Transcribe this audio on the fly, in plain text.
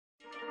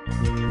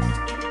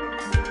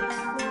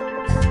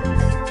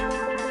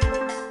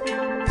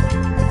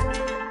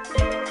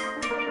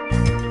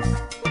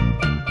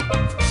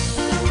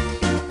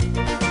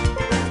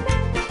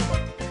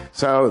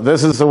So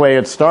this is the way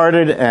it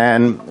started,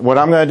 and what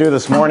I'm going to do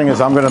this morning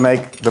is I'm going to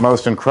make the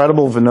most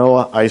incredible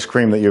vanilla ice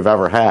cream that you've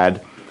ever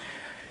had.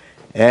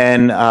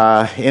 And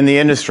in the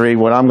industry,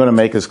 what I'm going to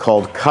make is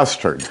called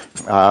custard.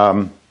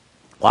 A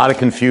lot of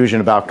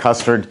confusion about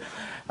custard.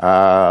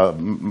 A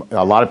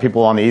lot of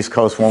people on the East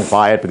Coast won't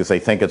buy it because they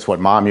think it's what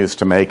Mom used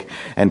to make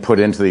and put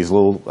into these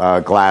little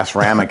glass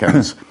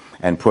ramekins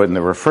and put in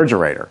the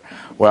refrigerator.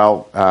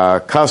 Well,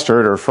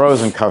 custard, or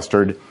frozen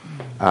custard,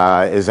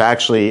 is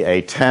actually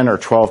a 10 or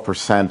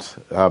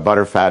 12%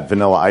 butterfat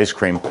vanilla ice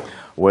cream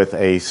with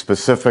a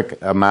specific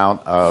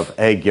amount of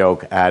egg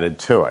yolk added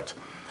to it.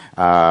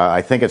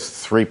 I think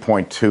it's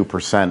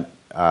 3.2%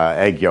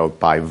 egg yolk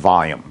by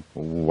volume,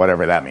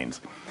 whatever that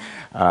means.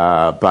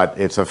 But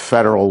it's a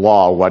federal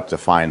law what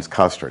defines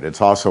custard.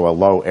 It's also a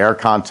low air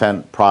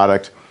content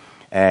product,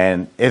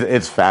 and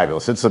it's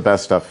fabulous. It's the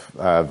best stuff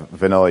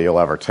vanilla you'll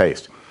ever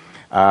taste.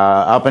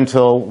 Up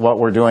until what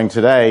we're doing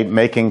today,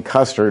 making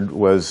custard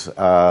was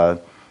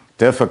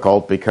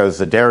difficult because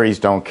the dairies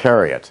don't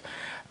carry it.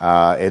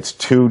 It's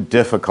too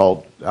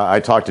difficult.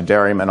 I talk to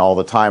dairymen all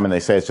the time, and they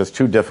say it's just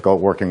too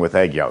difficult working with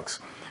egg yolks.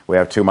 We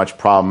have too much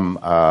problem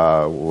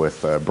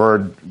with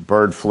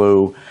bird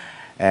flu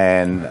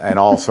and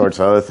all sorts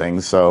of other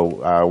things.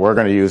 So we're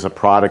going to use a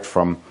product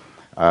from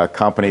a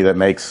company that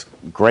makes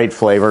great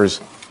flavors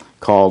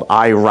called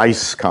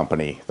iRice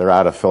Company. They're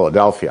out of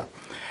Philadelphia.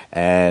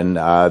 And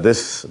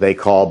this they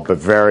call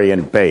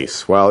Bavarian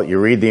base. Well, you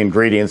read the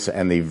ingredients,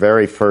 and the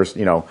very first,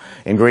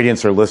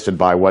 ingredients are listed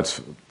by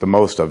what's the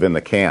most of in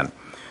the can.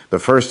 The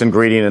first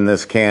ingredient in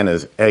this can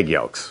is egg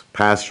yolks,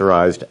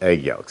 pasteurized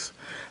egg yolks.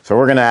 So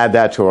we're going to add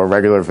that to a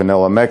regular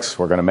vanilla mix.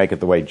 We're going to make it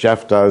the way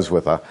Jeff does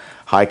with a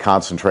high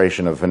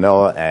concentration of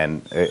vanilla,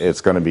 and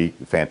it's going to be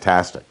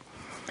fantastic.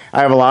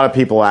 I have a lot of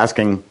people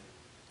asking,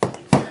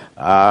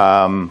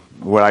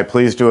 would I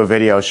please do a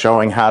video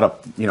showing how to,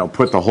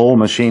 put the whole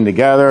machine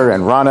together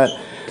and run it?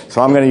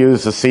 So I'm going to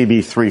use the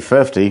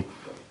CB350.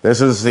 This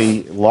is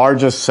the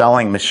largest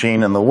selling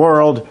machine in the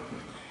world,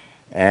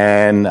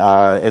 and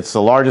it's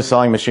the largest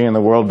selling machine in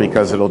the world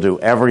because it'll do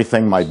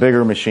everything my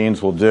bigger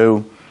machines will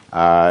do.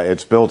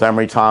 It's built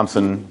Emery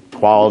Thompson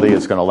quality.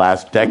 It's going to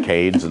last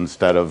decades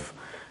instead of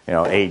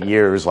 8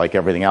 years like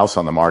everything else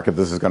on the market.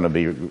 This is going to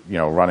be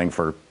running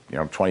for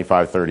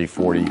 25, 30,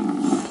 40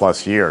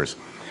 plus years.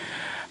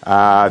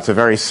 It's a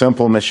very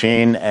simple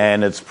machine,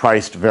 and it's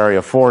priced very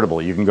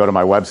affordable. You can go to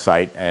my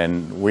website,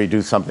 and we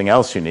do something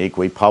else unique.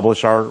 We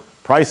publish our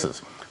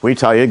prices. We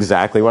tell you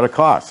exactly what it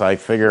costs. I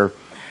figure,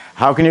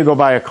 how can you go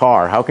buy a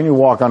car? How can you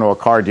walk onto a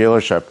car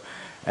dealership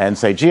and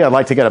say, gee, I'd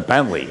like to get a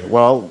Bentley?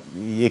 Well,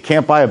 you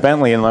can't buy a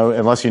Bentley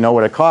unless you know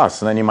what it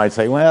costs. And then you might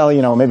say,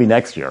 well, maybe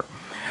next year.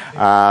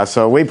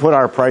 So we put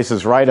our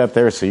prices right up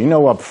there so you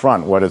know up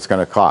front what it's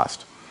going to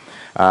cost.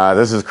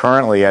 This is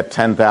currently at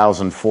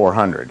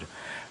 $10,400.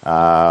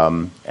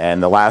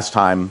 And the last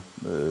time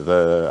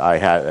I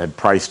had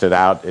priced it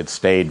out, it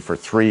stayed for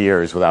 3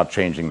 years without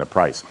changing the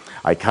price.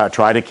 I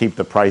try to keep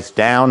the price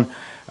down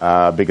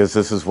because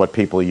this is what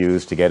people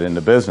use to get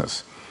into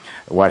business.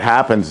 What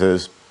happens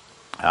is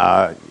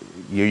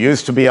you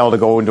used to be able to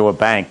go into a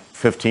bank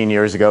 15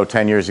 years ago,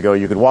 10 years ago.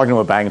 You could walk into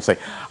a bank and say,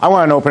 I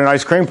want to open an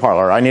ice cream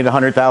parlor. I need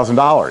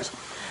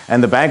 $100,000.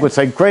 And the bank would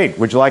say, great,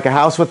 would you like a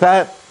house with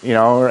that?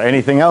 Or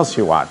anything else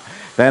you want.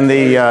 Then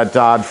the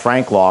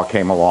Dodd-Frank law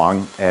came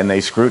along, and they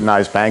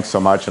scrutinized banks so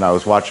much, and I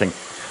was watching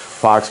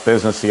Fox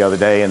Business the other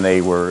day, and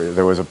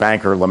there was a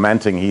banker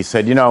lamenting. He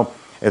said,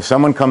 if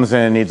someone comes in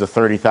and needs a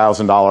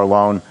 $30,000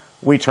 loan,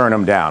 we turn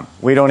them down.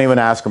 We don't even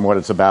ask them what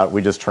it's about.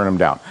 We just turn them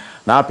down.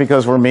 Not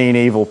because we're mean,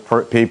 evil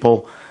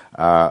people.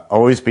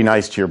 Always be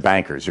nice to your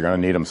bankers. You're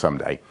going to need them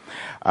someday.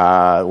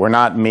 We're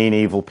not mean,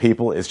 evil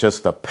people. It's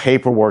just the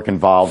paperwork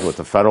involved with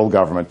the federal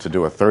government to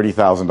do a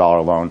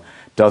 $30,000 loan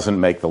doesn't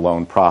make the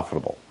loan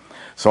profitable.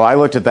 So I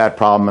looked at that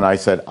problem and I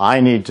said, I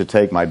need to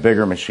take my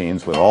bigger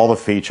machines with all the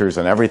features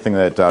and everything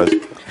that it does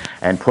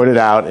and put it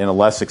out in a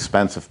less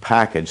expensive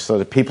package so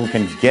that people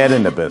can get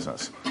into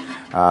business.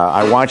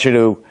 I want you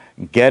to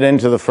get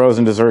into the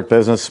frozen dessert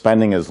business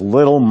spending as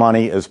little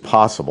money as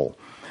possible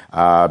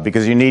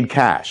because you need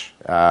cash.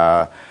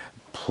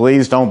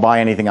 Please don't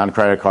buy anything on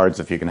credit cards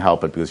if you can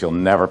help it because you'll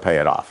never pay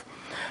it off.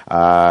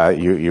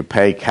 You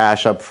pay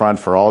cash up front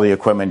for all the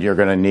equipment you're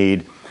going to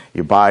need.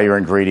 You buy your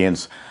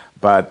ingredients.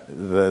 But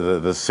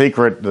the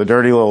secret, the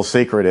dirty little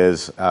secret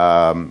is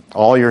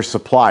all your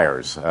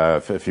suppliers,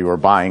 if you were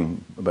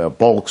buying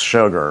bulk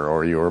sugar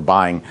or you were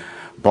buying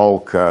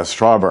bulk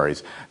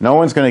strawberries, no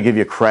one's going to give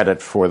you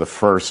credit for the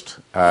first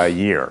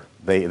year.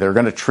 They're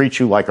going to treat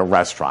you like a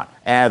restaurant.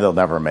 They'll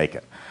never make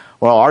it.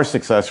 Well, our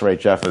success rate,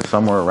 Jeff, is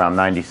somewhere around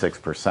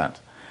 96%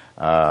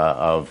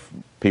 of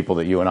people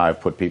that you and I have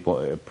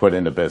put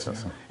into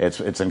business.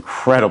 It's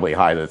incredibly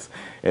high.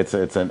 It's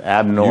an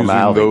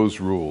abnormality. Using those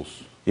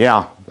rules.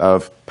 Yeah,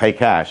 of pay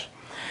cash.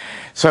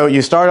 So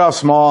you start off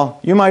small.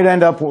 You might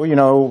end up,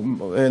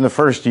 in the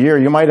first year,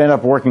 you might end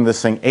up working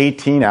this thing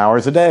 18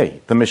 hours a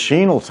day. The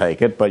machine will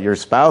take it, but your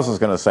spouse is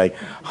going to say,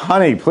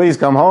 honey, please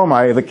come home.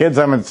 The kids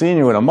haven't seen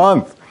you in a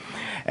month.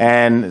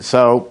 And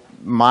so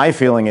my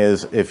feeling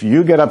is if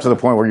you get up to the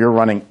point where you're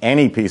running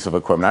any piece of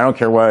equipment, I don't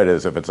care what it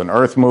is, if it's an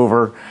earth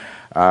mover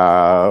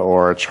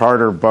or a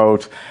charter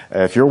boat,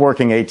 if you're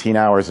working 18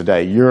 hours a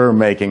day, you're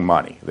making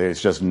money.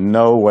 There's just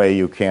no way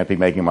you can't be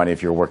making money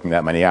if you're working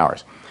that many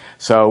hours.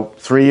 So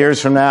 3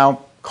 years from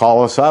now,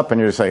 call us up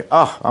and you say,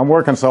 oh, I'm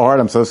working so hard,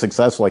 I'm so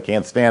successful, I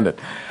can't stand it.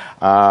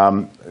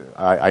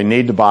 I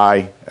need to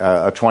buy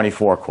a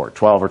 24 quart,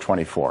 12 or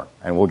 24,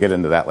 and we'll get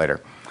into that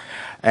later.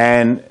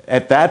 And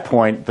at that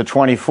point, the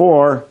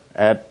 24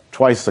 at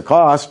twice the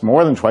cost,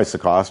 more than twice the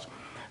cost,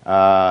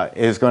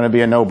 is going to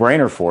be a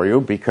no-brainer for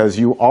you because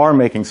you are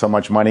making so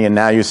much money, and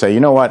now you say, you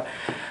know what,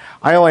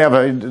 I only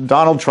have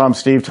Donald Trump,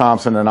 Steve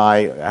Thompson, and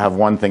I have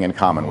one thing in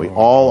common. We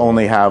all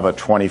only have a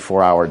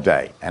 24-hour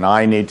day, and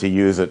I need to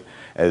use it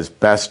as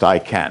best I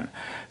can.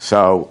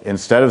 So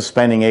instead of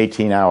spending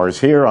 18 hours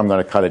here, I'm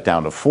going to cut it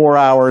down to 4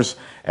 hours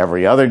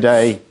every other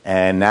day,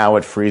 and now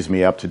it frees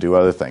me up to do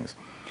other things.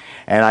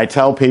 And I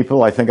tell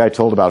people, I think I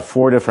told about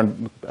 4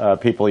 different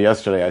people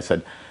yesterday, I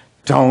said,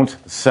 don't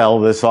sell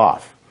this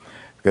off.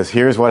 Because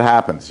here's what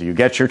happens. You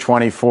get your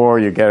 24,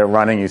 you get it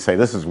running, you say,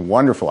 this is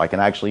wonderful. I can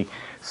actually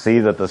see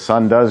that the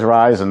sun does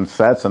rise and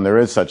sets, and there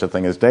is such a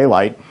thing as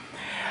daylight.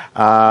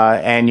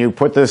 And you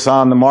put this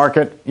on the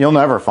market, you'll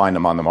never find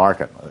them on the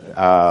market.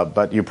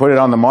 But you put it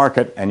on the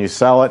market and you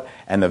sell it,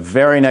 and the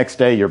very next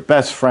day your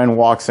best friend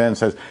walks in and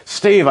says,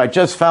 Steve, I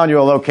just found you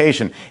a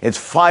location. It's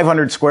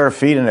 500 square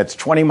feet and it's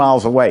 20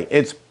 miles away.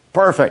 It's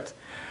perfect.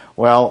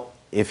 Well,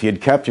 if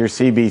you'd kept your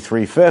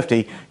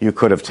CB350, you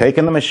could have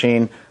taken the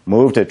machine,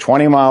 moved it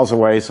 20 miles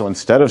away, so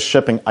instead of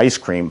shipping ice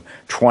cream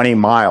 20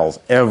 miles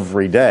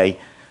every day,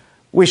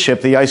 we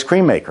ship the ice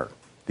cream maker.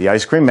 The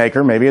ice cream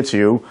maker, maybe it's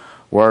you,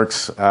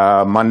 works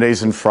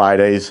Mondays and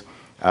Fridays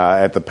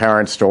at the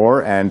parent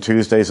store and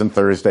Tuesdays and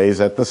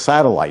Thursdays at the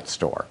satellite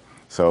store.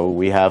 So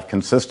we have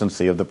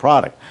consistency of the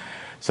product.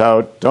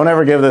 So don't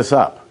ever give this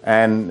up.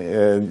 And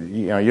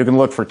you know, you can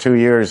look for 2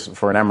 years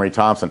for an Emery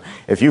Thompson.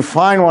 If you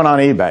find one on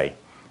eBay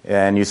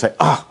and you say,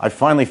 oh, I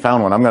finally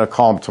found one, I'm going to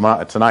call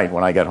them tonight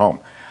when I get home,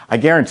 I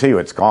guarantee you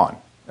it's gone.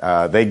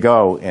 They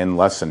go in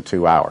less than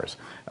 2 hours,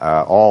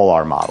 all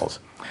our models.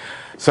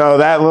 So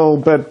that little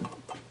bit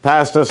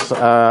past us,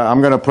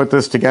 I'm going to put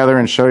this together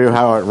and show you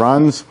how it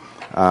runs.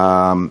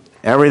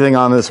 Everything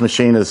on this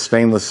machine is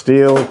stainless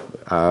steel,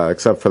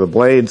 except for the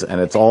blades, and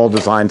it's all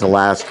designed to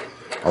last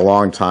a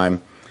long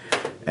time.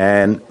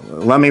 And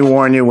let me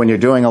warn you, when you're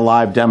doing a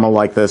live demo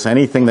like this,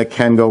 anything that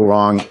can go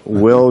wrong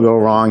will go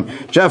wrong.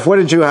 Jeff, what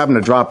did you happen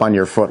to drop on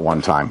your foot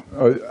one time?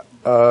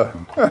 A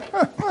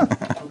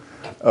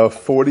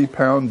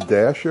 40-pound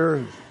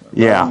dasher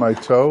on my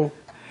toe.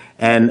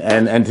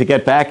 And to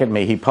get back at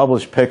me, he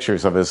published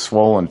pictures of his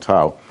swollen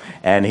toe,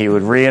 and he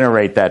would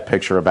reiterate that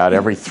picture about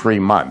every 3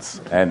 months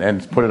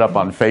and put it up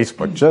on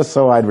Facebook just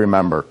so I'd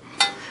remember.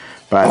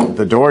 But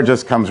the door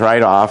just comes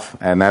right off,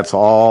 and that's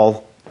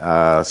all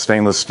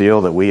stainless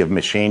steel that we have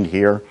machined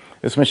here.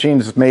 This machine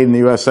is made in the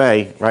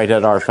USA, right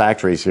at our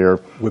factories here.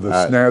 With a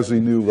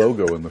snazzy new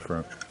logo in the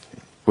front.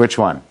 Which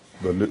one?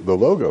 The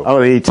logo. Oh,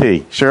 the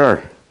ET,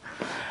 sure.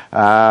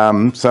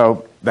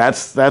 So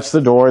that's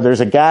the door.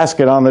 There's a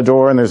gasket on the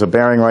door, and there's a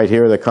bearing right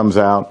here that comes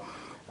out.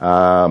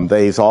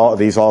 These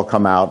all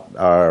come out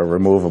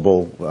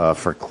removable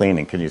for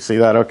cleaning. Can you see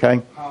that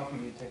okay? How often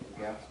do you take the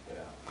gasket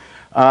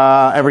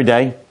out? Every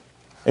day.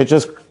 It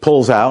just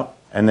pulls out,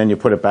 and then you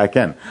put it back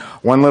in.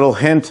 One little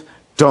hint,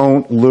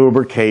 don't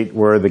lubricate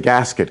where the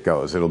gasket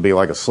goes. It'll be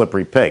like a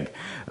slippery pig.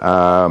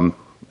 Not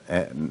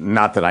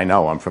that I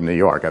know. I'm from New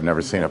York. I've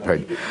never seen a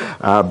pig.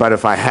 But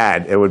if I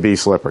had, it would be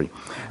slippery.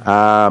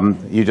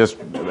 You just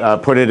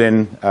put it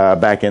in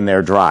back in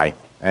there dry,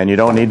 and you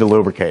don't need to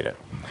lubricate it.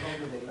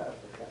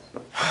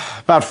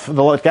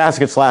 The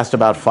gaskets last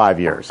about 5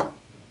 years,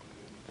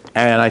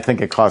 and I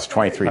think it costs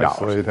 $23. Hi,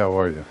 Slade. How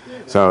are you?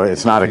 So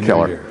it's not a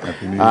killer.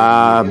 Happy New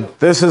Year.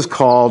 This is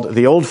called,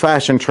 the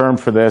old-fashioned term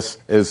for this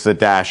is the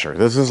dasher.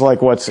 This is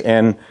like what's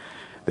in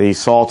the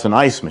salt and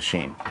ice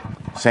machine.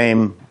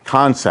 Same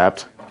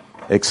concept,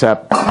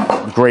 except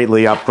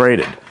greatly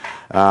upgraded.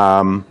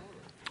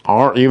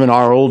 Even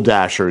our old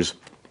dashers,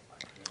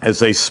 as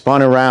they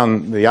spun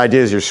around, the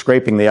idea is you're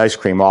scraping the ice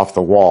cream off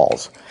the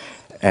walls.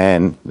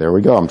 And there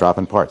we go, I'm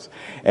dropping parts.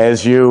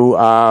 As you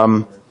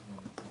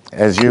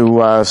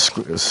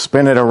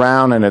spin it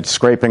around and it's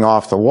scraping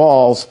off the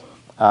walls,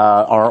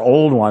 our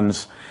old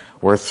ones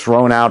were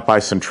thrown out by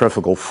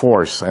centrifugal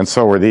force, and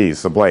so were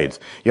these, the blades.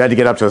 You had to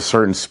get up to a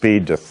certain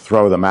speed to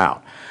throw them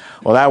out.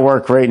 Well, that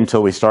worked great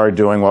until we started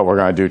doing what we're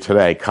going to do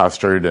today,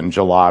 custard and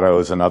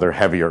gelatos and other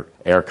heavier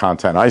air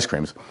content ice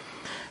creams.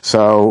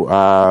 So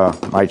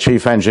my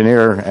chief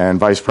engineer and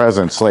vice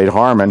president, Slade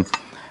Harmon,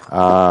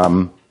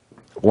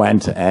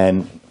 went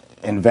and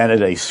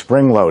invented a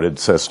spring-loaded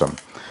system.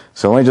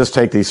 So let me just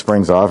take these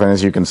springs off, and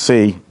as you can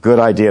see, good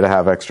idea to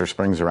have extra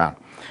springs around.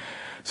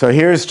 So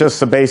here's just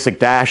the basic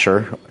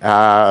dasher.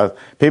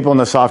 People in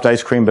the soft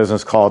ice cream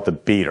business call it the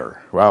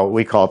beater. Well,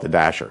 we call it the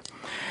dasher.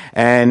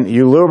 And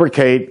you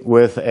lubricate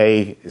with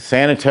a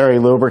sanitary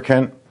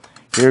lubricant.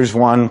 Here's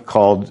one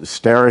called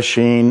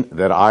Sterashine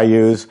that I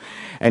use.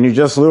 And you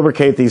just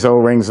lubricate these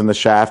O-rings in the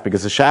shaft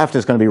because the shaft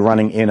is going to be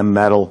running in a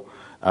metal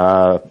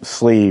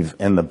sleeve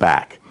in the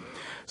back.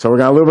 So we're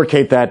going to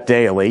lubricate that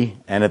daily,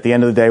 and at the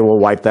end of the day we'll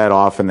wipe that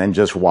off and then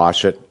just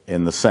wash it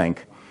in the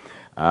sink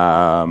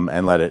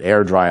and let it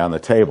air dry on the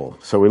table.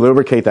 So we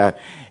lubricate that.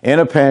 In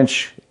a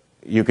pinch,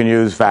 you can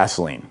use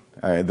Vaseline.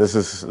 This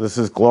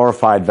is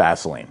glorified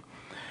Vaseline,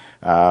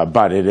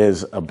 but it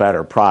is a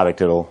better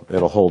product.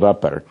 It'll hold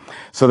up better.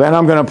 So then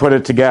I'm going to put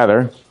it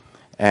together,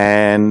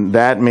 and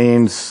that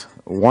means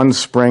one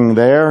spring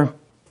there,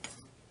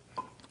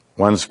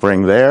 one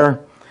spring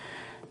there.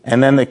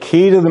 And then the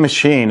key to the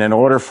machine, in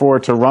order for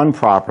it to run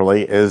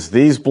properly, is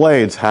these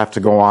blades have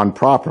to go on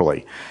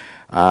properly.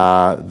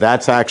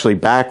 That's actually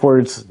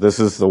backwards. This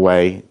is the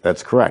way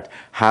that's correct.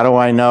 How do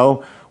I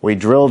know? We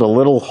drilled a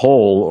little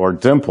hole or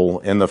dimple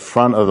in the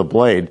front of the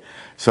blade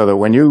so that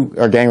when you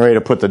are getting ready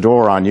to put the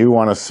door on, you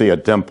want to see a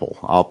dimple.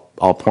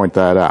 I'll point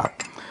that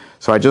out.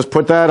 So I just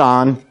put that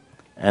on,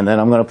 and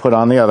then I'm going to put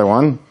on the other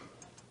one.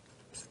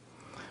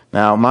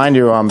 Now, mind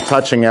you, I'm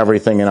touching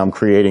everything and I'm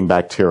creating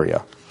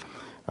bacteria.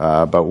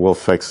 But we'll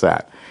fix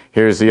that.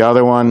 Here's the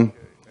other one.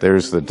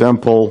 There's the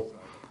dimple.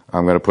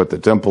 I'm going to put the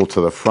dimple to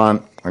the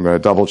front. I'm going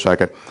to double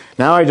check it.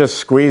 Now I just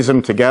squeeze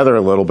them together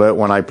a little bit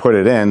when I put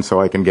it in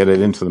so I can get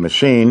it into the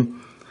machine.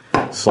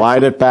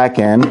 Slide it back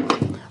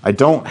in. I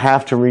don't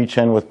have to reach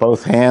in with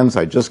both hands.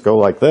 I just go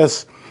like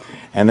this.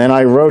 And then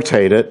I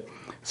rotate it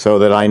so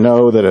that I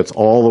know that it's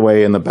all the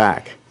way in the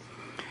back.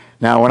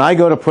 Now when I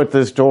go to put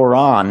this door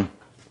on,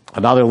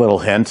 another little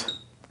hint.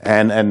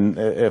 And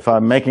if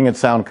I'm making it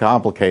sound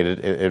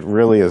complicated, it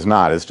really is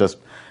not. It's just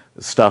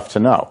stuff to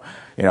know.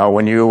 You know,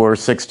 when you were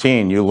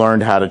 16, you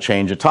learned how to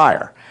change a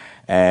tire.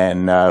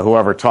 And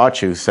whoever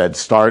taught you said,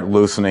 start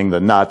loosening the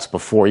nuts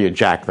before you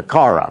jack the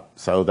car up.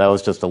 So that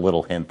was just a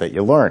little hint that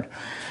you learned.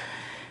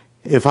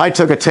 If I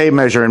took a tape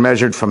measure and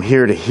measured from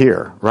here to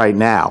here right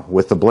now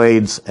with the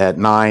blades at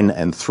 9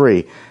 and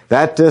 3,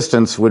 that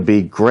distance would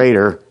be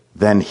greater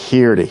than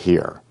here to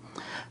here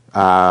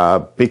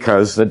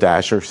because the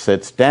dasher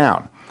sits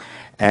down.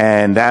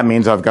 And that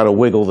means I've got to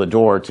wiggle the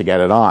door to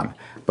get it on.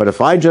 But if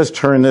I just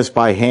turn this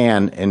by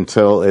hand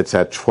until it's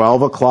at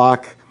 12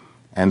 o'clock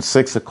and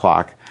 6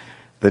 o'clock,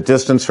 the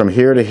distance from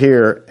here to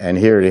here and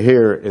here to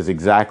here is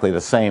exactly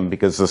the same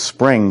because the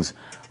springs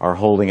are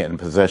holding it in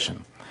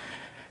position.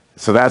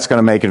 So that's going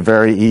to make it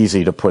very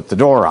easy to put the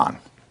door on.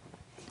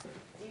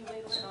 Do you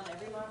wiggle it on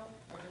every model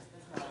or just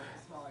the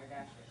smaller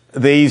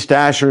dashers? These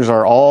dashers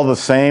are all the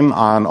same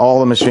on all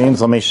the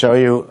machines. Let me show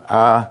you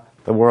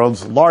the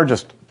world's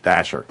largest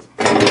dasher.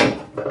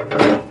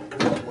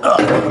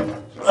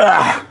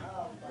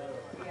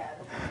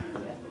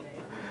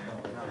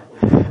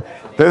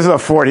 This is a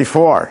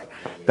 44.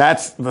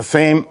 That's the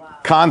same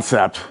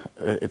concept.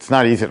 It's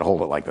not easy to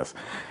hold it like this.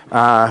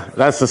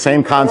 That's the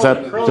same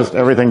concept, just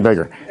everything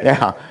bigger.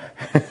 Yeah.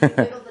 Wiggle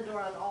the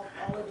door on all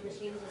of the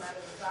machines no matter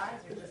the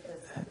size, or just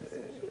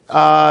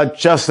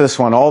this? Just this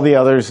one. All the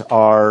others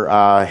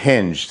are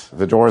hinged.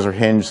 The doors are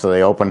hinged, so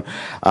they open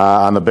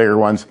on the bigger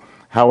ones.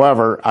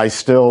 However, I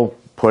still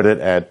put it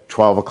at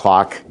 12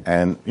 o'clock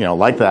and, you know,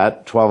 like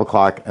that, 12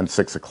 o'clock and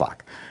 6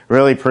 o'clock.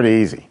 Really pretty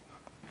easy.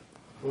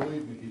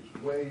 Believe me,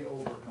 he's way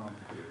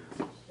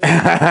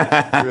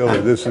overcomplicated.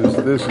 Really, this is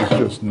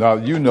just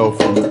not, you know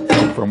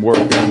from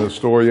working in the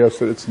store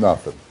yesterday, it's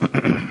nothing.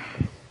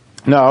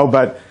 No,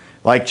 but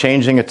like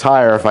changing a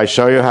tire, if I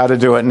show you how to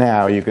do it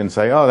now, you can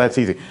say, oh, that's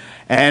easy.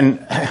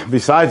 And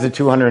besides the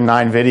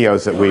 209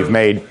 videos that we've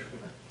made,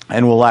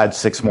 and we'll add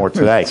 6 more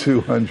today.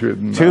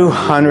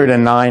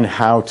 209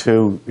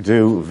 how-to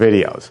do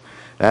videos.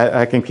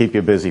 That can keep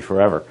you busy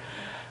forever.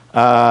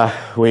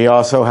 We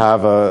also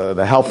have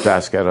the help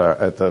desk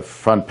at the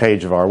front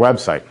page of our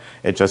website.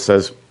 It just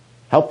says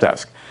help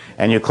desk.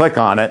 And you click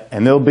on it,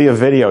 and there'll be a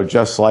video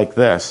just like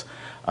this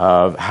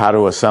of how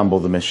to assemble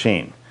the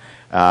machine.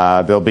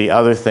 There'll be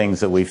other things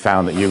that we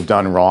found that you've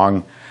done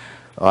wrong,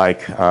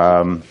 like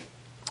one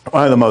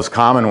of the most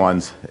common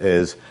ones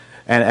is,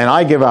 and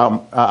I give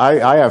out,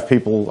 I have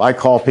people, I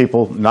call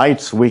people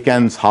nights,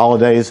 weekends,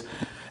 holidays,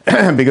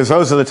 because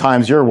those are the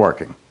times you're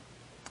working.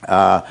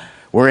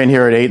 We're in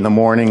here at 8 in the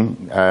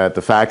morning at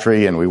the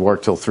factory, and we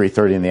work till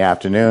 3:30 in the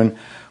afternoon,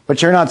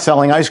 but you're not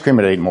selling ice cream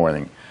at 8 in the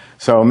morning.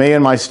 So me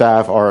and my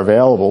staff are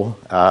available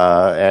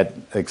at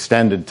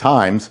extended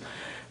times,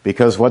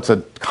 because what's a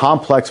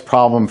complex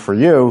problem for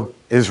you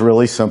is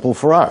really simple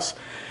for us.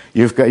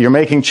 You're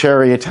making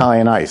cherry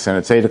Italian ice, and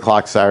it's 8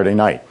 o'clock Saturday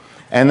night,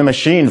 and the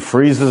machine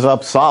freezes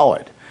up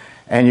solid,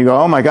 and you go,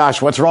 oh my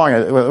gosh, what's wrong?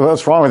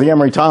 What's wrong with the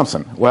Emery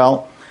Thompson?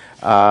 Well,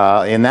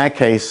 in that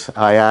case,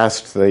 I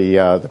asked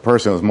the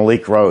person, it was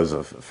Malik Rose,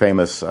 a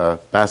famous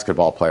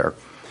basketball player.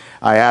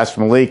 I asked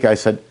Malik, I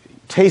said,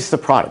 taste the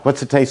product.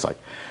 What's it taste like?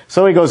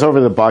 So he goes over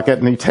to the bucket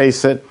and he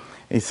tastes it.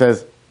 He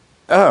says,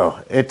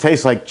 oh, it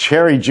tastes like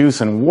cherry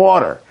juice and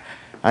water.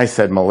 I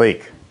said,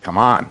 Malik, come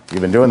on. You've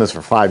been doing this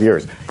for 5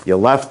 years. You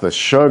left the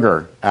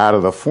sugar out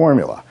of the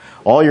formula.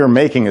 All you're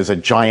making is a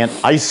giant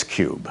ice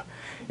cube.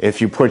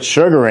 If you put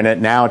sugar in it,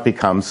 now it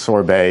becomes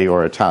sorbet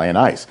or Italian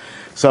ice.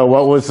 So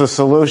what was the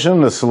solution?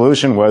 The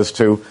solution was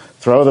to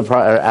throw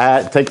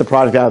the take the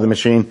product out of the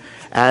machine,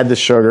 add the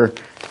sugar,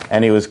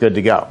 and he was good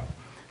to go.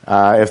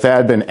 If there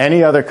had been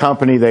any other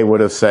company, they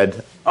would have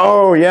said,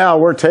 "Oh yeah,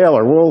 we're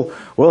Taylor.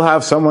 We'll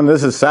have someone.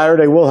 This is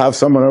Saturday. We'll have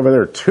someone over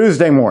there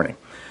Tuesday morning."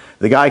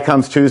 The guy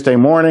comes Tuesday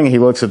morning. He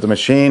looks at the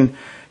machine.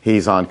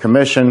 He's on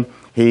commission.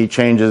 He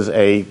changes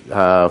a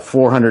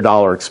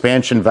 $400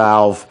 expansion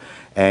valve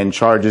and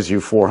charges you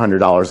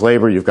 $400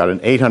 labor. You've got an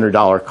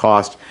 $800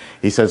 cost.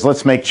 He says,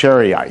 "Let's make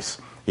cherry ice."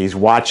 He's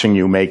watching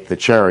you make the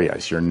cherry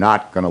ice. You're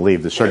not going to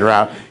leave the sugar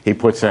out. He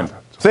puts in,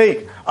 "See,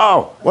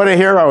 oh, what a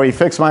hero. He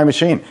fixed my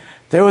machine."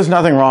 There was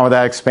nothing wrong with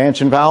that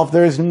expansion valve.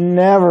 There's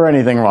never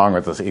anything wrong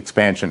with the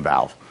expansion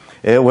valve.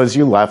 It was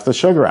you left the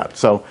sugar out.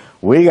 So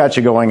we got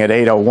you going at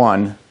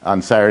 8:01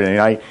 on Saturday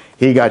night.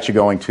 He got you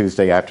going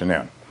Tuesday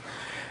afternoon.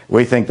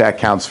 We think that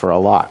counts for a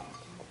lot.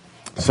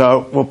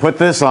 So we'll put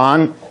this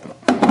on.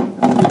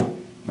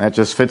 That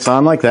just fits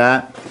on like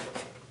that.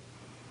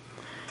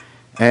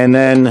 And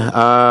then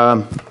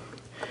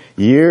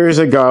years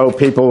ago,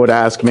 people would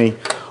ask me,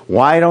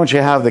 "Why don't you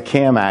have the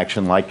cam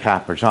action like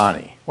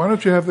Caprigiani?" Why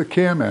don't you have the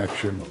cam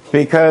action?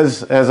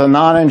 Because as a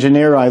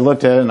non-engineer, I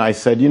looked at it and I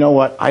said, you know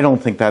what, I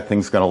don't think that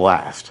thing's going to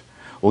last.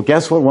 Well,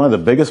 guess what one of the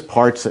biggest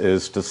parts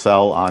is to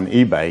sell on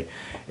eBay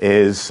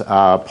is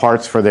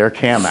parts for their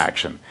cam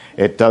action.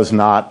 It does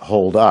not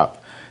hold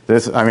up.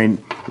 I mean,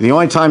 the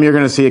only time you're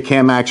going to see a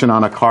cam action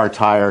on a car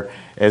tire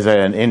is at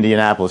an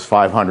Indianapolis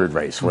 500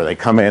 race where they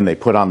come in, they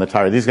put on the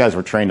tire. These guys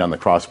were trained on the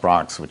Cross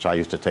Bronx, which I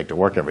used to take to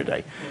work every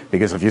day,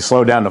 because if you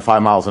slow down to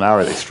 5 miles an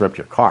hour, they strip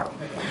your car.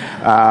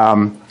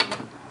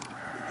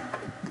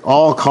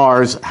 All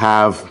cars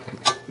have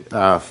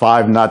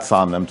 5 nuts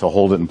on them to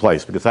hold it in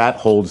place, because that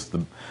holds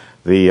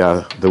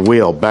the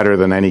wheel better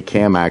than any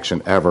cam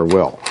action ever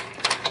will.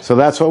 So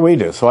that's what we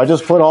do. So I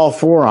just put all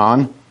 4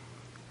 on.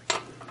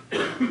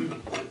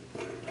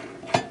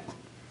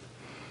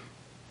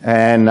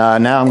 And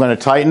now I'm going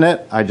to tighten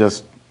it. I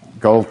just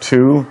go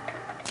 2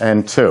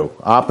 and 2,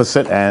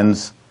 opposite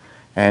ends,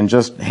 and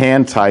just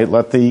hand tight.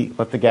 Let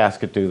the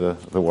gasket do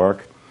the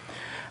work.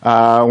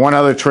 One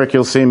other trick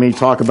you'll see me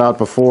talk about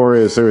before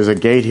is there is a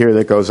gate here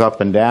that goes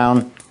up and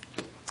down.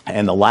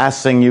 And the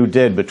last thing you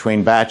did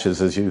between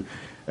batches is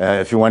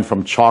if you went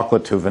from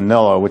chocolate to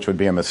vanilla, which would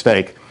be a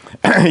mistake,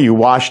 you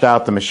washed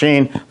out the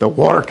machine, the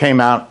water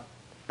came out.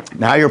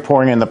 Now you're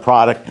pouring in the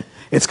product.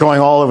 It's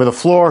going all over the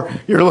floor.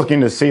 You're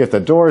looking to see if the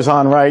door's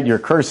on right. You're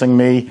cursing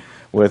me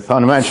with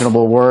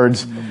unmentionable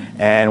words.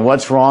 And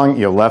what's wrong?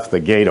 You left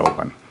the gate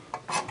open.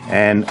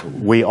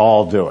 And we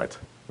all do it.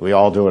 We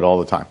all do it all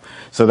the time.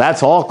 So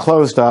that's all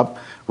closed up,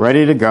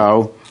 ready to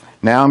go.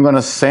 Now I'm going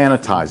to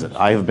sanitize it.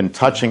 I have been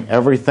touching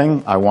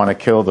everything. I want to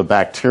kill the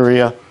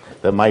bacteria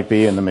that might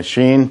be in the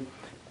machine.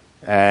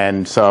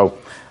 And so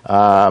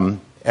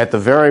at the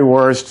very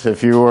worst,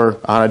 if you were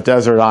on a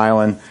desert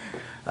island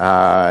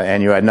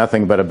and you had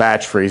nothing but a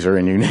batch freezer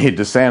and you need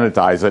to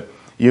sanitize it,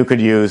 you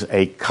could use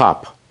a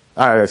cup,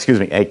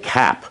 a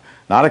cap,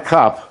 not a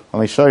cup,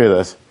 let me show you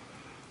this,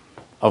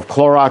 of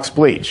Clorox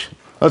bleach.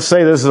 Let's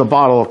say this is a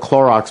bottle of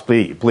Clorox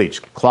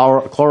bleach.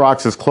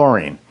 Clorox is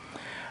chlorine.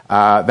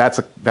 That's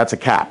a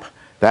cap.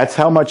 That's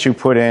how much you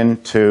put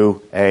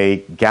into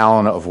a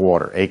gallon of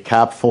water, a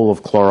cap full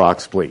of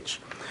Clorox bleach.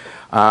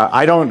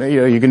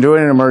 You can do it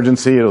in an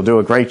emergency. It'll do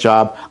a great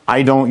job.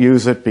 I don't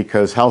use it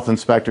because health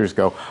inspectors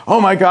go,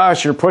 "Oh my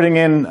gosh, you're putting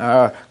in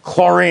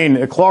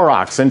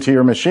Clorox into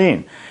your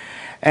machine."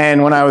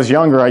 And when I was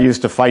younger, I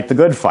used to fight the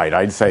good fight.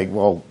 I'd say,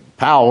 "Well,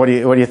 pal, what do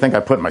you think I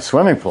put in my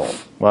swimming pool?"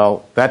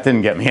 Well, that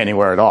didn't get me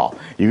anywhere at all.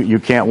 You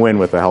can't win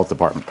with the health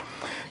department.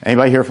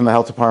 Anybody here from the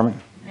health department?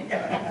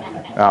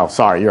 Oh,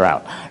 sorry, you're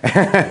out.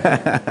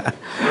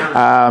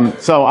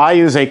 So I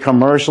use a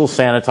commercial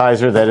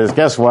sanitizer that is,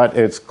 guess what?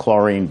 It's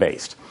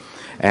chlorine-based.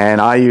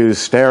 And I use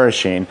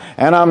Sterashine.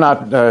 And I'm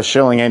not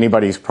shilling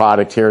anybody's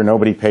product here.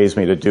 Nobody pays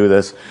me to do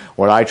this.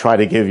 What I try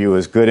to give you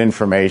is good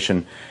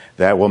information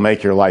that will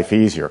make your life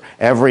easier.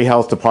 Every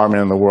health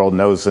department in the world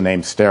knows the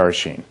name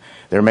Sterashine.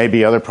 There may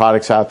be other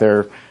products out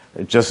there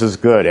just as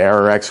good,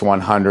 Ararex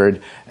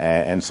 100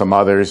 and some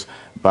others.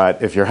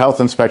 But if your health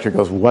inspector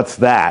goes, "What's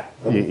that?"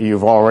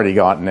 you've already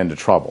gotten into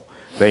trouble.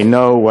 They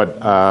know what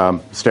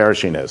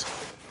Sterashine is.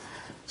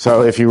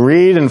 So if you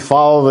read and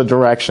follow the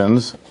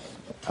directions,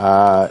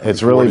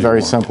 it's really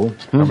very simple.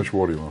 How much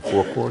water do you want?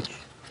 4 quarts?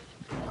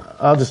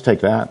 I'll just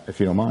take that, if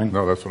you don't mind.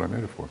 No, that's what I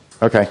made it for.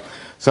 Okay.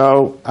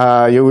 So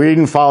you read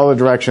and follow the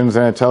directions,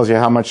 and it tells you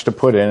how much to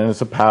put in. And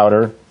it's a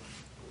powder.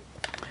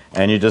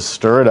 And you just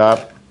stir it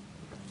up.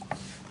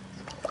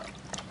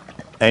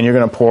 And you're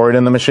going to pour it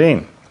in the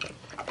machine.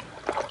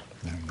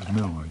 You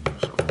know I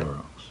use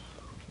Clorox.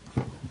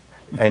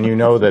 And you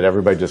know that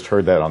everybody just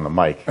heard that on the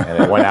mic,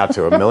 and it went out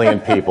to 1 million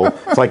people.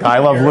 It's like I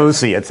Love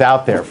Lucy. It's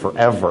out there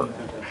forever.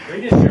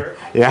 We didn't hear it.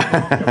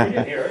 Yeah. We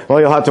didn't hear it. Well,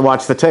 you'll have to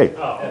watch the tape.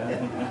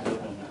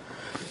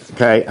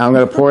 Okay, I'm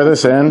going to pour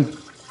this in.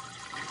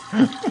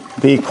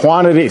 The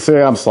quantity, see,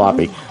 I'm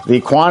sloppy.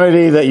 The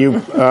quantity that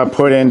you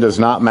put in does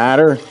not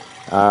matter,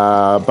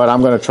 but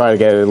I'm going to try to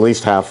get it at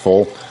least half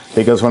full.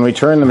 because when we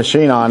turn the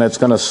machine on, it's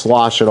going to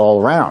slosh it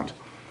all around,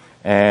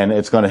 and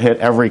it's going to hit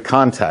every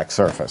contact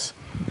surface.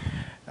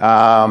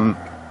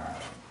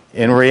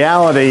 In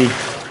reality,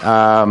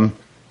 the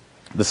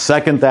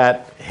second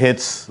that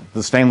hits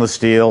the stainless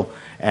steel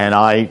and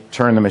I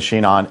turn the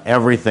machine on,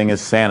 everything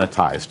is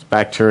sanitized.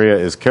 Bacteria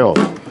is killed.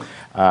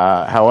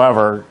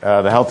 However,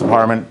 the health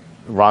department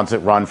runs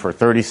it for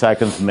 30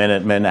 seconds,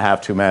 minute, minute and a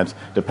half, 2 minutes,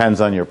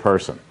 depends on your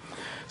person.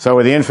 So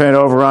with the infinite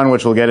overrun,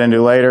 which we'll get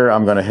into later,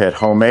 I'm going to hit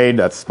homemade,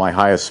 that's my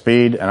highest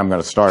speed, and I'm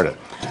going to start it.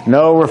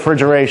 No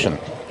refrigeration.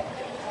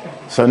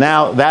 So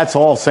now that's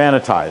all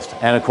sanitized.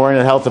 And according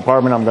to the health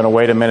department, I'm going to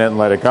wait a minute and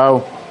let it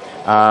go.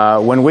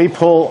 When we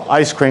pull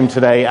ice cream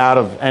today out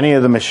of any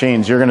of the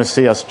machines, you're going to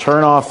see us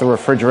turn off the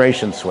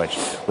refrigeration switch.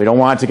 We don't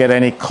want it to get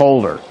any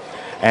colder.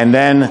 And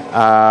then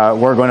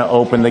we're going to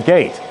open the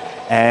gate.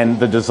 And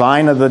the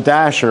design of the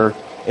dasher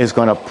is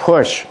going to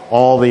push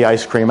all the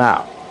ice cream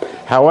out.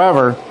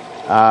 However,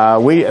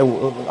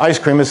 ice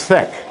cream is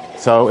thick,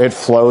 so it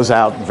flows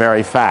out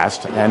very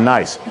fast and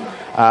nice.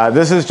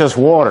 This is just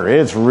water.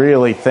 It's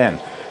really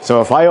thin.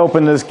 So if I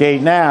open this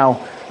gate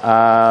now,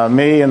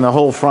 me and the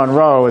whole front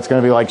row, it's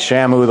going to be like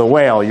Shamu the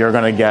whale. You're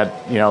going to get,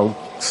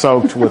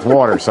 soaked with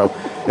water. So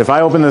if I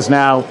open this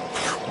now,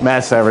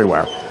 mess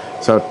everywhere.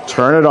 So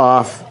turn it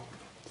off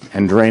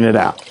and drain it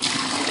out.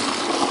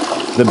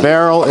 The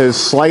barrel is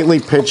slightly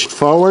pitched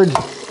forward.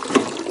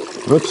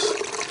 Whoops.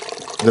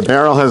 The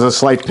barrel has a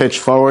slight pitch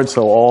forward,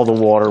 so all the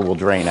water will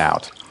drain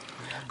out.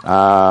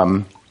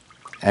 And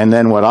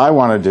then what I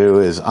want to do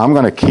is I'm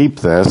going to keep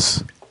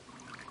this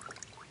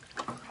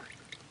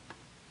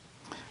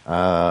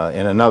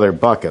in another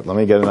bucket. Let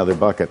me get another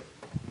bucket.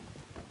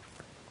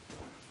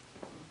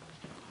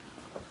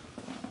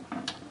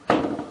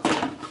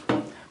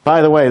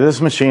 By the way,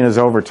 this machine is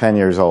over 10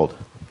 years old.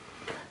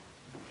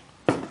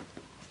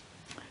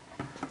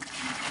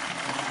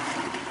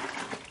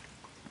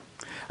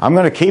 I'm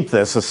going to keep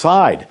this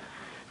aside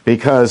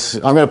because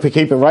I'm going to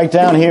keep it right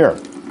down here.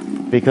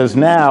 Because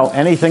now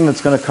anything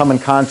that's going to come in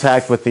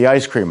contact with the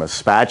ice cream, a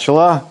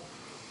spatula,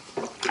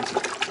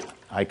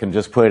 I can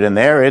just put it in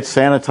there. It's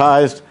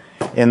sanitized.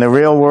 In the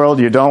real world,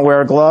 you don't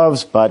wear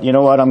gloves, but you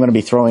know what? I'm going to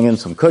be throwing in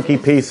some cookie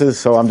pieces,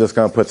 so I'm just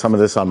going to put some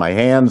of this on my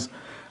hands.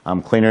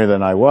 I'm cleaner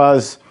than I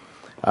was.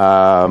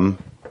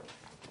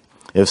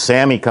 If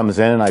Sammy comes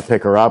in and I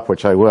pick her up,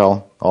 which I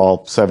will,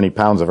 all 70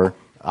 pounds of her,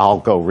 I'll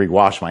go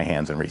rewash my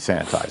hands and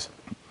resanitize.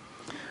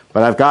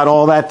 But I've got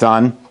all that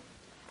done.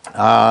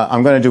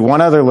 I'm going to do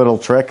one other little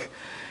trick,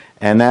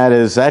 and that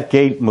is that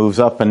gate moves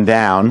up and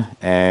down,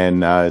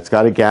 and it's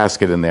got a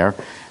gasket in there.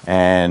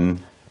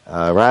 And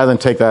rather than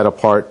take that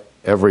apart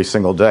every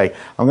single day,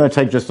 I'm going to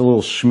take just a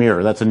little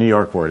schmear. That's a New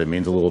York word. It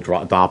means a little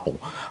doppel.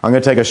 I'm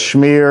going to take a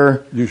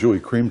schmear. Usually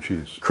cream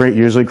cheese.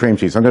 Usually cream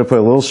cheese. I'm going to put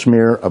a little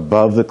schmear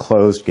above the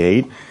closed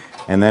gate,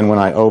 and then when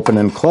I open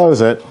and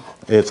close it,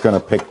 it's going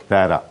to pick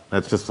that up.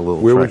 That's just a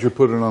little Where trick. would you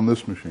put it on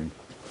this machine?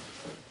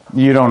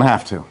 You don't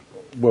have to.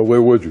 Well,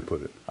 where would you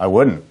put it? I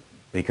wouldn't,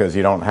 because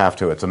you don't have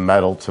to. It's a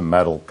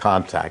metal-to-metal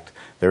contact.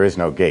 There is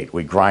no gate.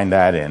 We grind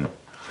that in.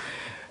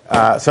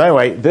 So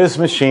anyway, this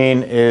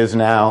machine is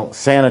now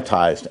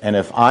sanitized, and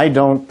if I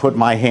don't put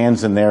my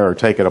hands in there or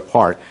take it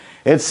apart,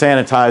 it's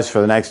sanitized for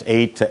the next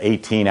 8 to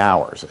 18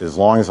 hours, as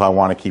long as I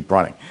want to keep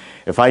running.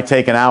 If I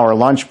take an hour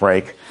lunch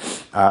break,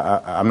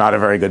 I'm not a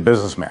very good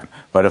businessman,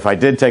 but if I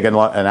did take an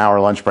hour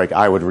lunch break,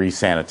 I would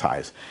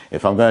re-sanitize.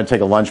 If I'm going to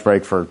take a lunch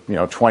break for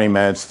 20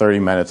 minutes, 30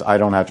 minutes, I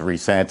don't have to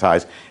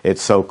re-sanitize.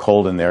 It's so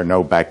cold in there,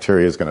 no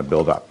bacteria is going to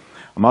build up.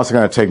 I'm also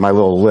going to take my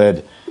little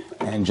lid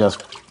and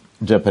just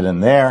dip it in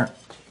there,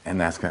 and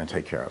that's going to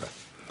take care of it.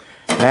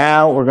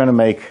 Now we're going to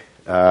make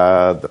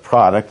the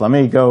product. Let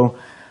me go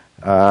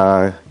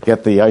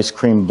get the ice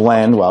cream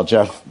blend while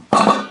Jeff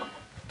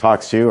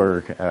talks to you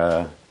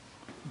or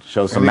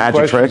show some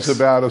magic tricks. Any questions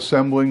about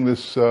assembling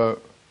this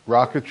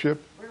rocket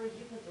ship? Where would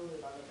you put the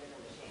lid on the bigger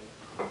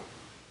machine?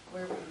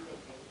 Where would you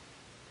think?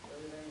 The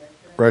lid in this?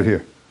 Right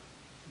here.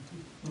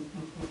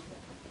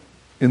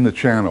 In the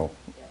channel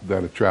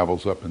that it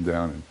travels up and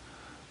down in.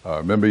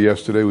 Remember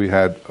yesterday we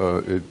had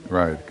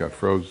it got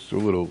froze a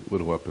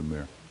little up in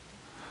there.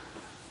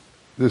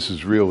 This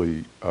is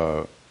really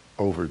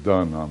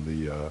overdone on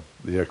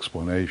the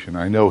explanation.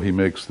 I know he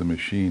makes the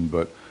machine,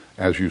 but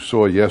as you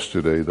saw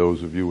yesterday,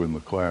 those of you in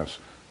the class,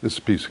 this is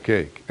a piece of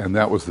cake, and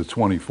that was the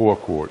 24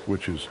 quart,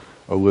 which is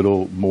a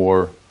little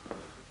more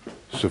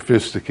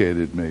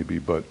sophisticated maybe,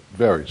 but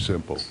very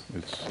simple.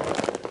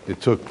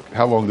 It took,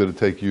 how long did it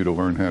take you to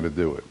learn how to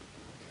do it?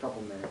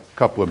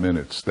 Couple of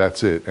minutes,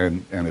 that's it.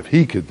 And if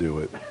he could do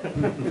it.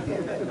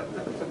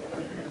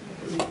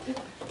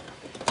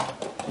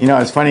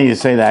 It's funny you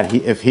say that,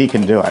 if he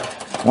can do it.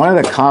 One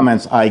of the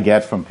comments I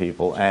get from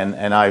people,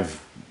 and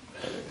I've,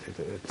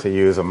 to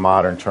use a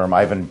modern term,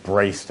 I've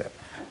embraced it.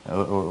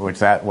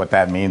 What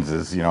that means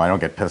is, I don't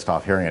get pissed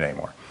off hearing it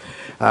anymore.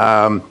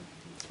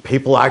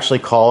 People actually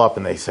call up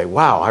and they say,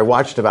 wow, I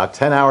watched about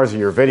 10 hours of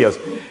your videos,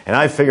 and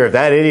I figure if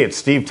that idiot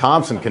Steve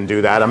Thompson can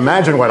do that,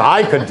 imagine what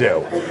I could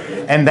do.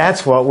 And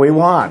that's what we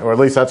want, or at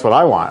least that's what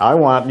I want. I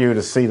want you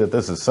to see that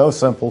this is so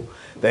simple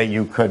that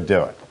you could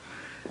do it.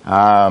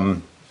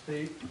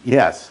 Steve,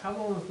 Yes. how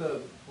long does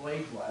the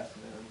blades last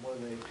in there? What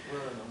do they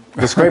run them?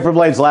 The scraper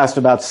blades last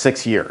about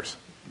 6 years.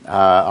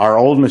 Our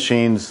old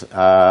machines,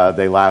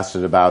 they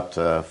lasted about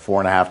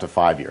 4.5 to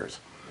 5 years.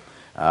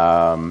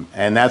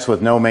 And that's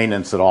with no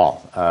maintenance at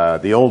all.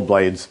 The old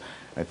blades,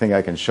 I think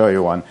I can show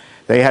you one,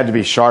 they had to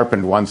be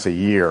sharpened once a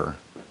year.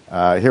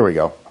 Here we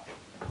go.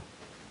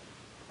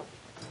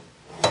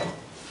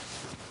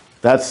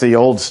 That's the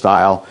old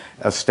style,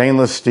 a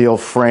stainless steel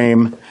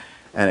frame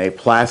and a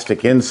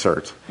plastic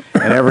insert.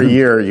 And every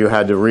year you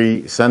had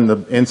to send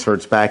the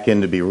inserts back in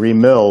to be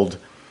remilled,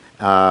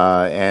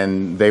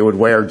 and they would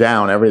wear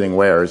down, everything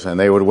wears, and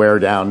they would wear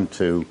down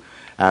to,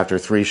 after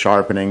 3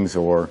 sharpenings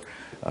or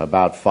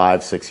about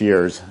 5, 6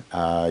 years,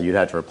 you'd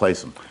have to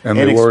replace them. And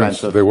they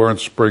weren't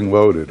spring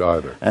loaded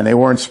either. And they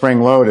weren't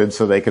spring loaded,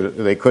 so they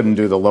couldn't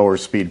do the lower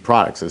speed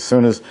products. As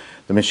soon as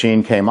the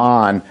machine came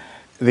on,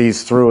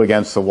 these threw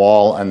against the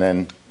wall and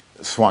then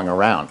swung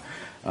around.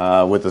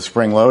 With the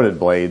spring loaded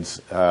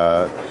blades,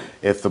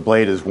 if the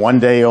blade is 1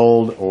 day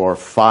old or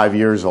 5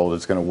 years old,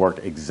 it's going to work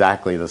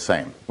exactly the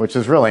same, which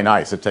is really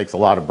nice. It takes a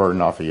lot of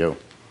burden off of you.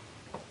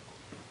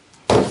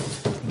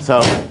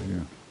 So,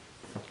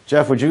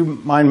 Jeff, would you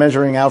mind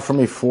measuring out for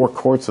me 4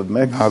 quarts of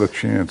mix? Not a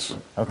chance.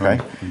 Okay.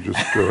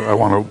 I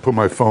want to put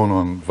my phone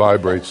on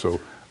vibrate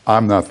so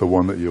I'm not the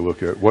one that you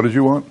look at. What did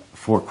you want?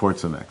 4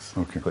 quarts of mix.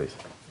 Okay. Please.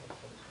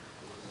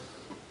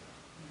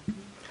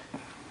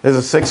 This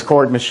is a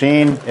 6-quart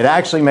machine. It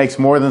actually makes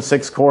more than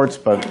 6 quarts,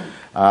 but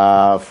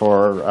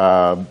for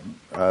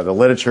the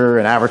literature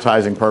and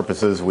advertising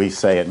purposes, we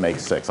say it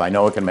makes 6. I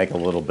know it can make a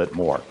little bit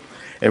more.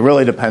 It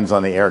really depends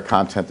on the air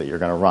content that you're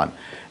going to run.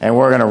 And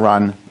we're going to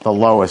run the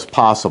lowest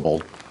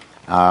possible.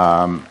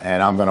 And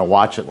I'm going to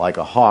watch it like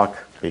a hawk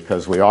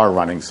because we are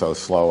running so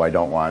slow. I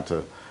don't want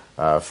it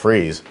to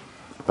freeze.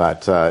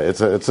 But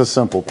it's a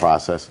simple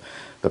process.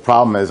 The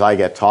problem is I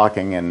get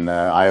talking, and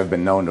I have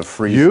been known to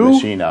freeze the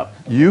machine up.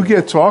 You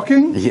get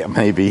talking? Yeah,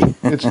 maybe.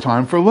 It's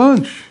time for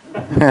lunch.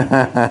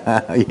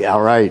 Yeah,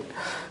 right.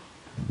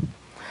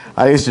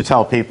 I used to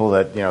tell people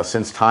that,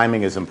 since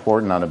timing is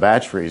important on a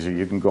batch freezer,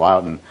 you can go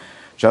out and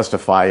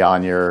justify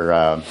on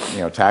your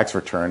tax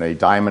return a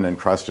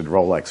diamond-encrusted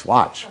Rolex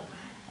watch.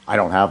 I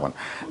don't have one.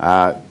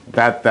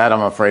 That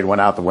I'm afraid went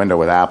out the window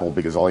with Apple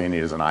because all you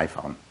need is an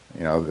iPhone.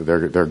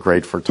 They're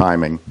great for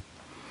timing,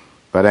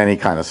 but any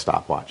kind of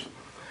stopwatch.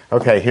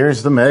 Okay,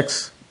 here's the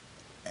mix,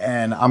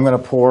 and I'm going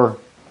to pour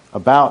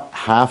about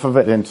half of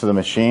it into the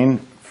machine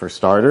for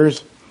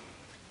starters.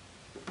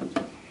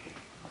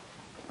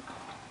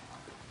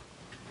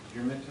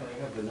 Your mix only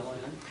have vanilla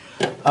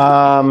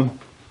in?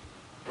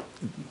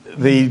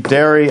 The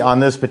dairy on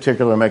this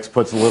particular mix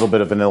puts a little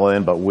bit of vanilla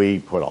in, but we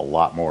put a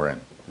lot more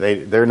in.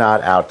 They're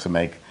not out to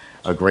make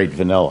a great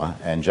vanilla,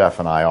 and Jeff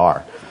and I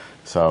are.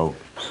 So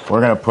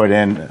we're going to put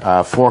in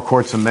 4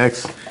 quarts of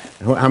mix.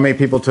 How many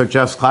people took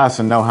Jeff's class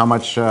and know how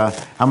much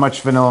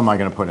vanilla am I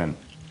going to put in?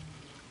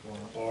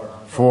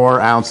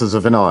 4 ounces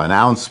of vanilla, 1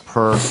 ounce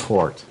per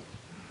quart.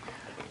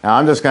 Now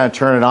I'm just going to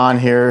turn it on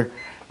here.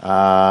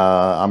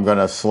 I'm going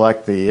to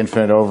select the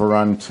infinite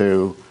overrun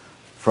to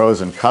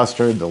frozen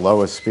custard, the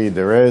lowest speed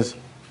there is.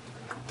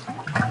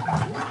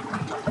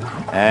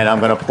 And I'm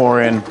going to pour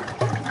in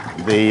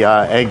the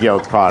egg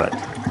yolk product.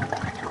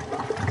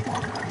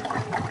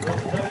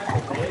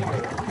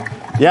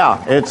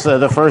 Yeah, it's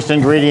the first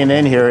ingredient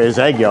in here is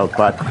egg yolk,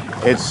 but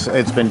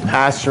it's been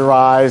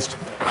pasteurized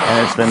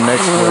and it's been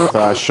mixed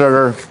with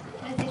sugar.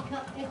 Does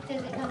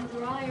it come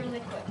dry or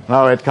liquid?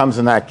 No, it comes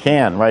in that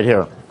can right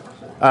here.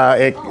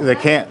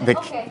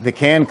 The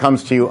can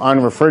comes to you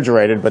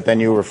unrefrigerated, but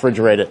then you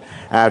refrigerate it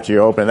after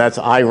you open it. That's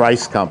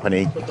iRice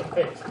Company.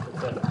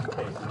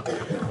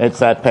 It's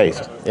that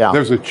paste. Yeah.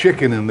 There's a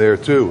chicken in there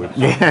too.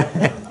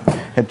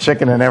 A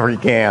chicken in every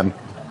can.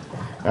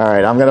 All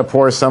right, I'm going to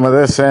pour some of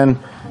this in.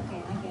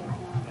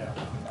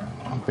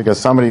 Because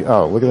somebody,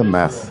 oh, look at the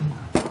mess.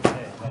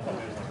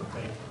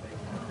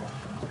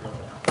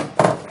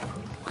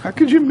 How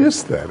could you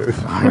miss that?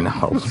 I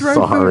know, It's right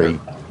sorry.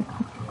 there.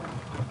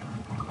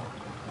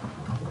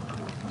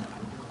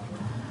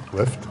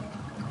 Lift.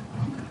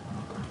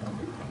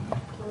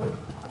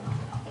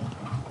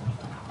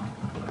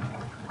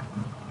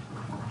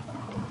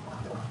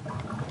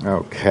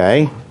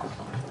 Okay,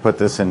 put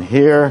this in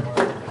here.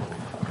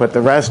 Put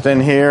the rest in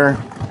here.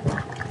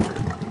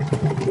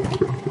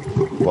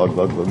 Glug,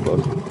 glug, glug,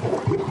 glug.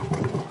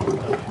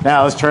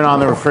 Now let's turn on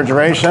the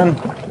refrigeration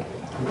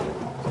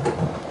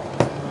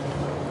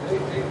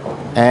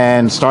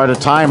and start a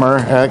timer.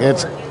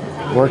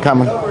 We're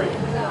coming.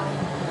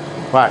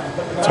 What?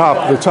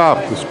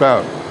 The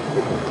spout.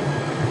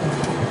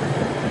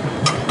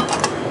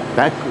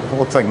 That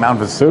looks like Mount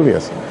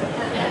Vesuvius.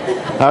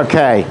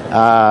 Okay,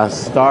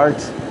 start.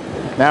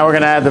 Now we're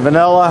going to add the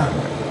vanilla.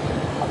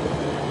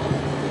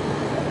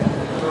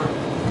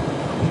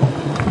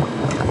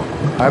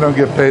 I don't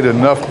get paid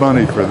enough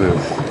money for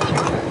this.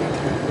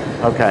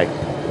 Okay,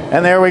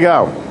 and there we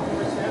go.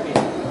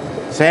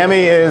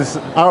 Sammy is,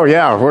 oh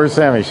yeah, where's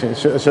Sammy?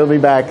 She'll be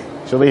back.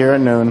 She'll be here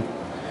at noon.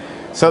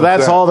 So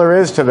that's all there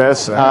is to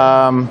this.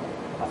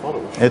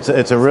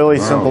 It's a really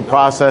simple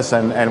process,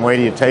 and wait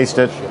till you taste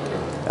it.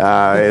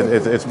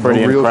 It's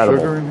pretty real incredible.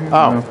 sugar in here?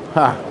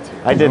 Oh,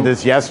 I did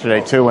this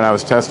yesterday too when I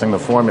was testing the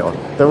formula.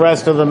 The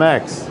rest of the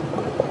mix.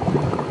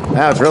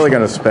 Now it's really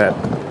going to spit.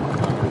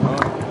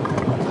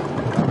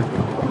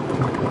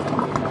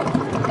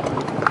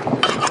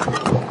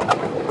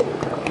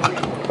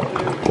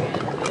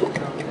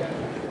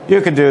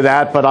 You could do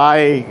that, but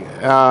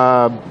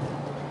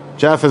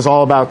Jeff is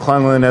all about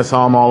cleanliness.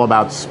 I'm all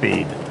about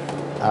speed.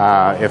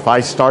 If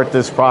I start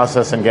this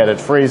process and get it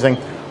freezing,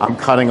 I'm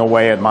cutting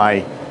away at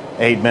my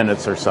 8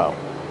 minutes or so.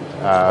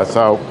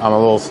 So I'm a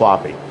little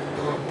sloppy.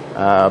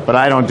 But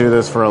I don't do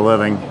this for a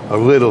living. A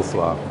little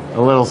sloppy.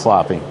 A little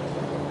sloppy.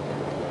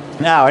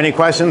 Now, any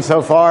questions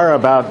so far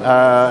about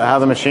how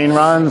the machine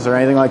runs or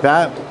anything like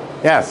that?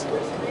 Yes?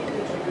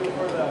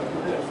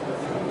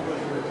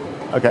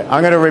 Okay,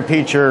 I'm going to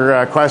repeat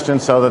your question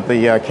so that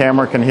the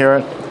camera can hear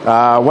it.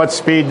 What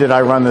speed did I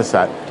run this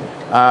at?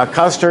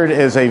 Custard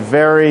is a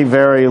very,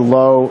 very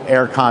low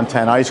air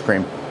content ice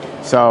cream.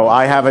 So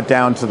I have it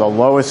down to the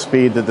lowest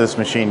speed that this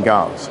machine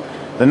goes.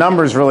 The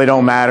numbers really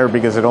don't matter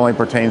because it only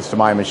pertains to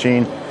my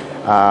machine.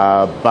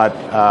 But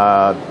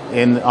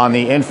on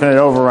the infinite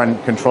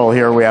overrun control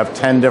here, we have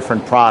 10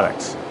 different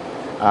products.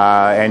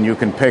 And you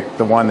can pick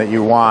the one that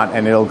you want,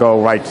 and it'll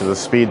go right to the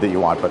speed that you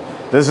want. But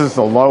this is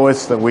the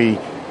lowest that we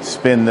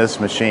spin this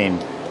machine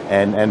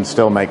and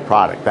still make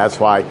product. That's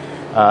why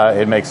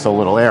it makes so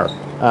little air.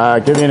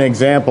 Give you an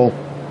example.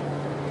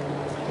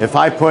 If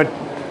I put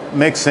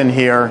mix in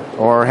here,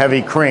 or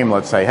heavy cream,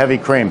 let's say, heavy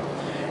cream,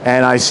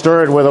 and I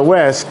stir it with a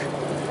whisk,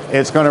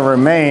 it's going to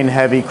remain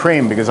heavy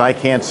cream because I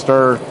can't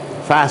stir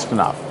fast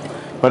enough.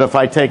 But if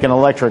I take an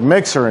electric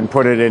mixer and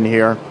put it in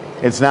here,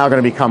 it's now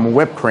going to become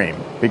whipped cream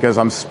because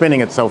I'm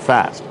spinning it so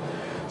fast.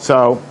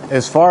 So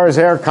as far as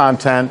air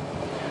content,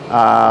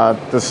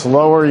 the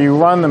slower you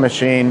run the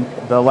machine,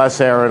 the less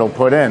air it'll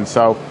put in.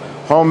 So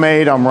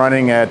homemade, I'm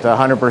running at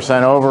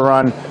 100%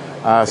 overrun.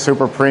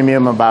 Super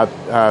premium, about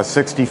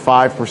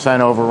 65%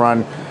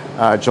 overrun.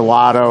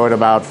 Gelato at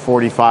about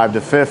 45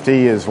 to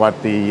 50 is what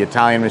the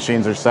Italian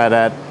machines are set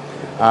at.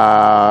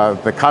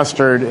 The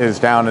custard is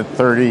down at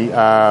 30.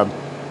 I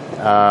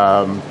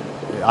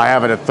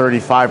have it at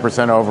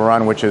 35%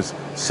 overrun, which is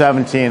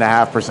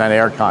 17.5%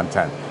 air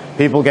content.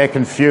 People get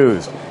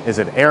confused. Is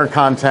it air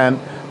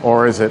content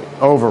or is it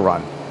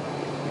overrun?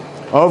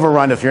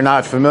 Overrun, if you're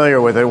not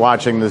familiar with it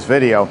watching this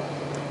video,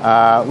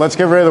 let's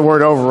get rid of the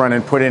word overrun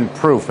and put in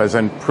proof, as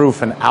in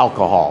proof in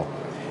alcohol.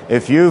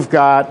 If you've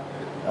got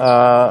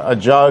a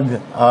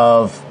jug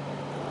of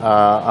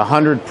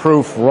 100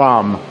 proof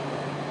rum,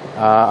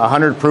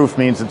 100 proof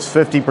means it's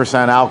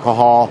 50%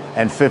 alcohol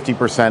and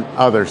 50%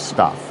 other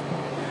stuff.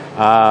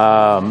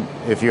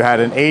 If you had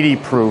an 80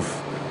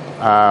 proof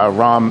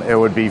rum, it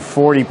would be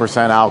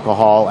 40%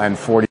 alcohol and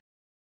 40%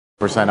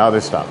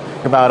 other stuff.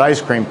 About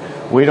ice cream,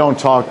 we don't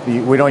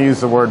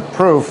use the word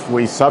proof,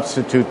 we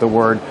substitute the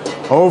word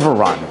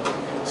overrun.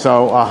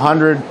 So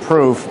 100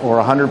 proof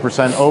or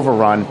 100%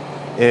 overrun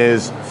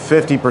is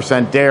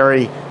 50%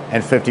 dairy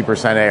and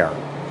 50% air.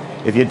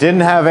 If you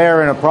didn't have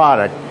air in a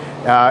product,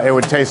 it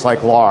would taste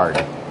like lard.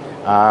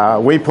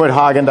 We put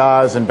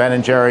Haagen-Dazs and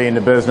Ben & Jerry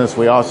into business.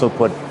 We also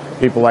put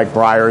people like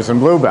Breyers and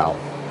Bluebell.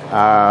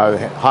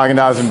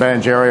 Haagen-Dazs and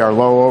Ben & Jerry are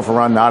low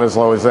overrun, not as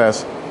low as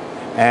this.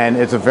 And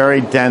it's a very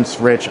dense,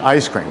 rich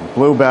ice cream.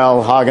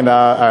 Bluebell,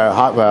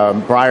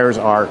 Haagen-Dazs,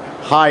 Breyers are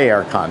high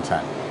air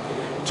content.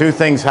 Two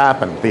things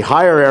happen. The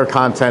higher air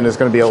content is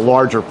going to be a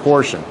larger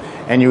portion,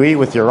 and you eat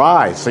with your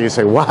eyes. So you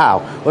say,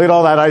 wow, look at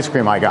all that ice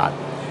cream I got.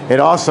 It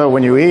also,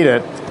 when you eat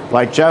it,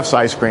 like Jeff's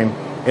ice cream,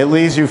 it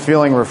leaves you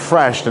feeling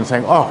refreshed and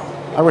saying, oh,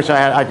 I wish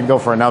I could go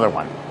for another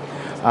one.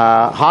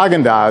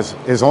 Haagen-Dazs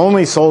is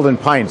only sold in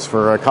pints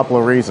for a couple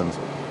of reasons.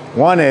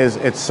 One is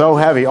it's so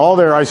heavy. All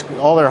their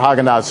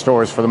Haagen-Dazs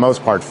stores, for the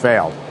most part,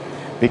 failed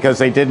because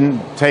they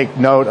didn't take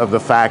note of the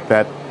fact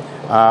that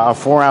a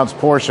 4-ounce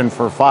portion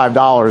for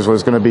 $5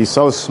 was going to be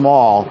so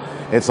small.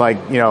 It's like,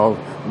 you know,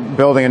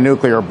 building a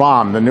nuclear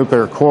bomb. The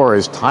nuclear core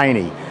is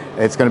tiny.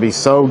 It's going to be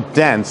so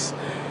dense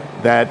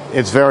that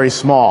it's very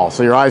small.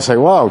 So your eyes say,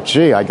 whoa,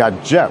 gee, I got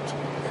gypped.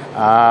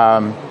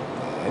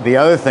 The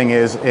other thing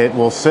is it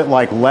will sit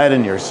like lead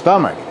in your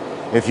stomach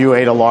if you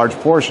ate a large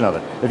portion of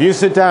it. If you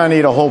sit down and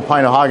eat a whole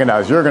pint of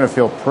Haagen-Dazs, you're going to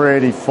feel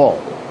pretty full.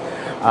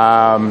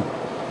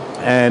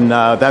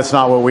 That's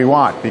not what we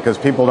want, because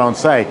people don't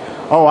say,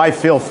 oh, I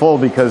feel full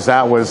because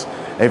that was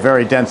a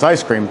very dense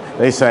ice cream.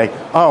 They say,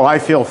 oh, I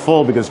feel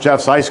full because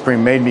Jeff's ice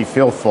cream made me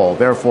feel full.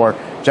 Therefore,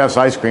 Jeff's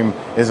ice cream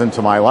isn't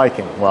to my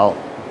liking. Well,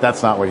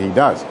 that's not what he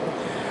does.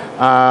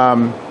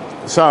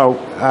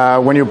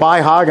 When you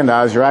buy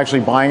Haagen-Dazs, you're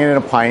actually buying it in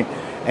a pint,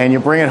 and you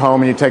bring it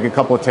home and you take a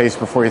couple of tastes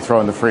before you throw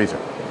it in the freezer.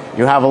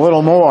 You have a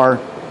little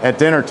more at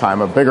dinner time,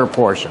 a bigger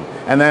portion.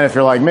 And then if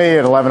you're like me,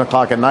 at 11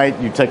 o'clock at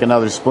night, you take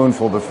another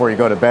spoonful before you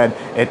go to bed.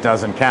 It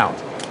doesn't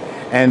count.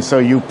 And so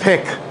you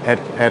pick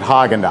at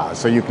Haagen-Dazs,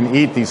 so you can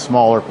eat these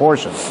smaller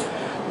portions.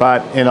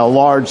 but in a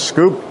large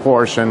scoop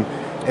portion,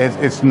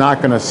 it's not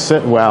going to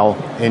sit well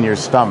in your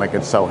stomach.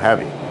 It's so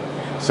heavy.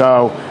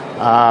 So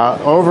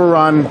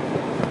overrun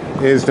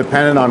is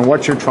dependent on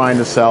what you're trying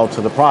to sell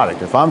to the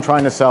product. If I'm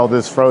trying to sell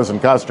this frozen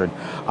custard,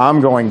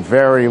 I'm going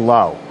very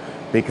low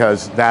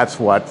because that's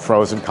what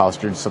frozen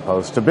custard's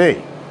supposed to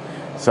be.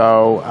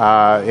 So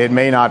it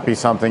may not be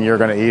something you're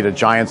going to eat a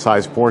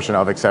giant-sized portion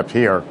of except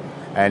here,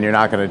 and you're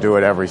not going to do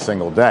it every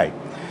single day.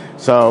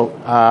 So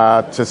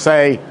to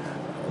say,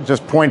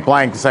 just point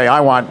blank, to say I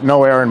want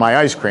no air in my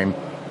ice cream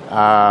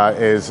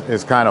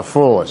is kind of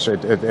foolish.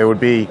 It would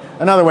be,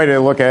 another way to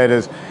look at it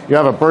is you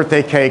have a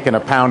birthday cake and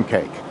a pound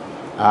cake.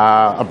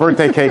 A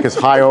birthday cake is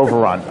high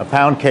overrun. A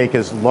pound cake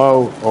is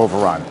low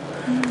overrun.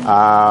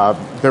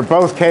 They're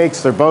both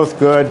cakes. They're both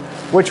good.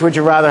 Which would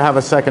you rather have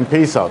a second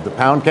piece of, the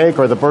pound cake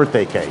or the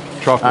birthday cake?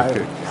 Chocolate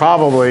cake.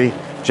 Probably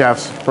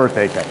Jeff's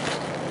birthday cake.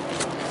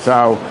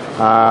 So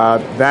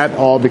that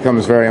all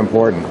becomes very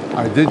important.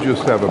 I did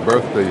just have a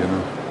birthday, you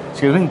know.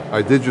 Excuse me?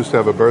 I did just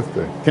have a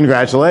birthday.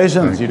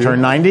 Congratulations. Thank You you.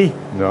 turned 90?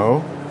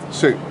 No.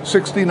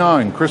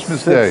 69,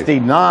 Christmas Day.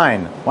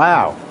 69.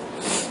 Wow.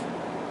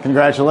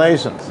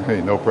 Congratulations. Hey,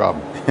 no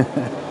problem.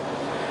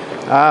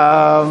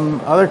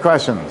 Other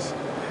questions?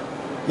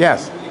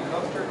 Yes.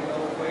 Custard and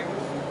other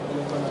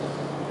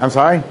flavors? I'm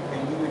sorry?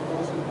 Can you do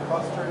frozen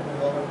custard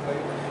and other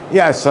flavors?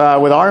 Yes,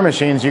 with our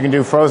machines, you can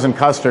do frozen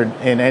custard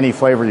in any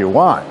flavor you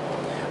want.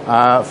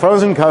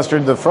 Frozen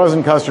custard, the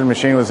frozen custard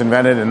machine was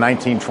invented in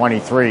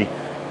 1923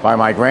 by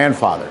my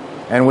grandfather,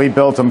 and we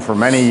built them for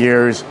many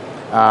years.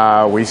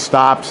 We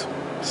stopped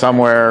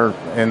somewhere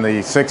in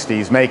the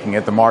 60s making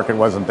it. The market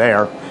wasn't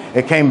there.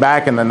 It came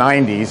back in the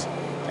 90s,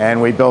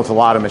 and we built a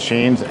lot of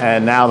machines,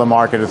 and now the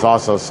market has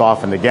also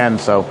softened again,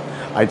 so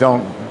I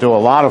don't do a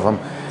lot of them.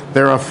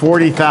 There are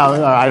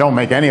 40,000, I don't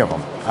make any of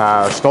them.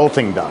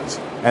 Stolting does,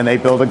 and they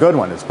build a good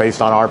one. It's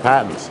based on our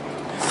patents.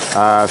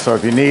 So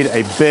if you need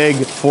a big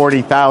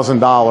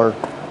 $40,000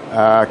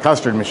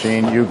 custard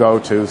machine, you go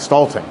to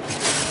Stolting.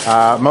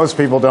 Most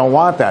people don't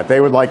want that. They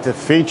would like to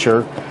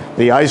feature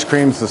the ice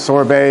creams, the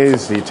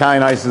sorbets, the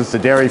Italian ices, the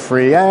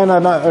dairy-free, and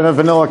a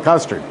vanilla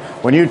custard.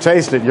 When you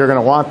taste it, you're going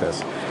to want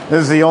this.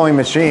 This is the only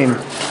machine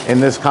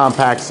in this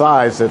compact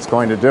size that's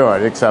going to do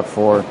it, except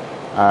for,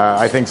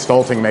 I think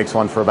Stolting makes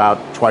one for about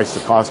twice the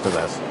cost of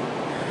this.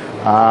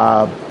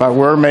 But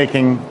we're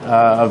making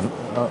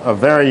a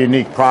very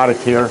unique product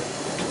here.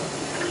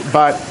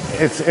 But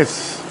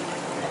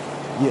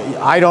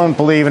I don't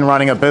believe in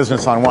running a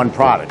business on one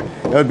product.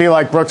 It would be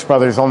like Brooks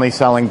Brothers only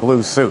selling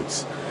blue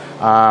suits.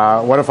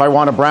 What if I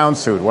want a brown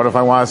suit? What if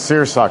I want a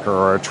seersucker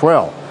or a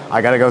twill?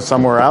 I got to go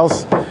somewhere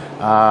else.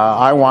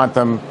 I want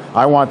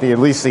at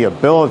least the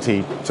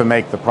ability to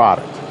make the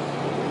product.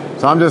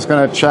 So I'm just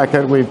going to check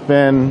it. We've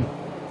been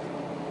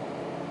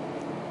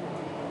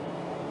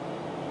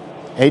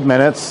 8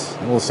 minutes.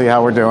 We'll see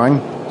how we're doing.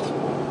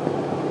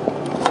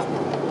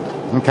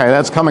 Okay,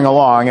 that's coming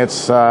along.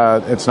 It's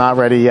not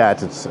ready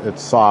yet.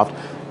 It's soft.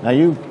 Now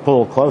you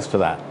pull close to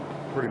that.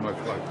 Pretty much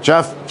like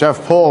Jeff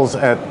pulls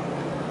at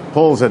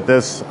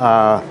this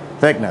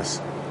thickness.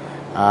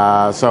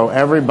 So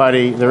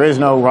everybody, there is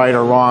no right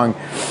or wrong.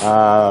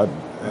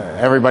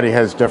 Everybody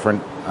has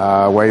different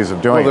ways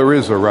of doing Well, there it.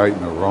 is a right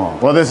and a wrong.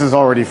 Well, this is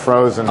already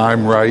frozen.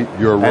 I'm right,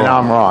 you're wrong. And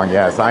I'm wrong.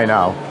 Yes, I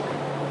know.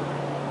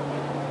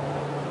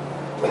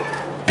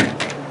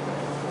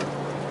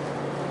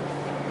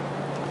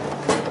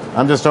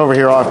 I'm just over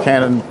here off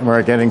Cannon.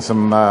 We're getting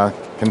some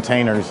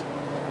containers.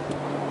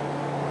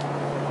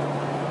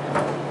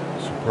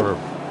 Superb.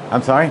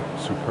 I'm sorry?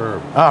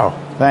 Superb. Oh,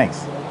 thanks.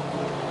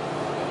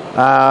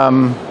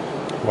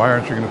 Why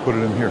aren't you going to put it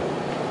in here?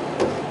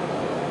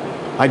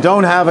 I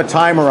don't have a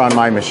timer on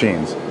my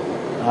machines.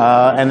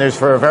 And there's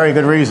for a very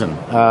good reason.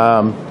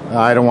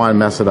 I don't want to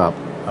mess it up.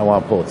 I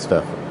want to pull it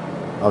stiff.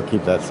 I'll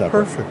keep that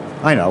separate. Perfect.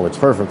 I know, it's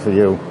perfect for you.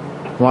 You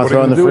want What to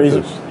throw are it in you the gonna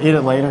do freezer? with Eat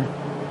it later?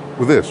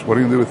 With this? What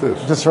are you going to do with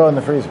this? Just throw it in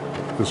the freezer.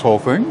 This whole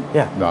thing?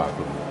 Yeah. No.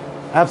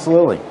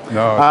 Absolutely.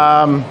 No.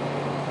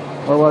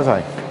 Where was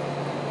I?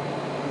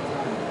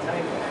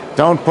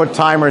 Don't put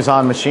timers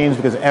on machines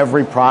because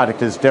every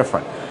product is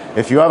different.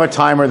 If you have a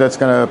timer that's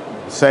going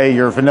to say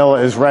your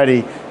vanilla is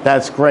ready,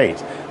 that's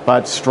great.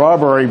 But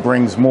strawberry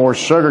brings more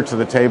sugar to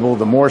the table.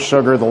 The more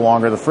sugar, the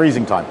longer the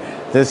freezing time.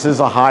 This is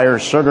a higher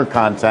sugar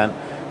content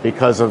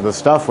because of the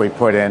stuff we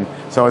put in,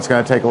 so it's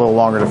going to take a little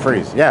longer to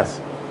freeze. Yes?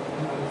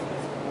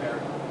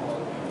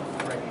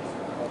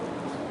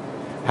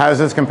 How does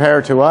this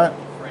compare to what?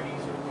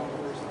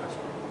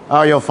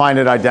 Oh, you'll find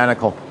it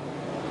identical.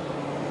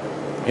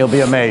 You'll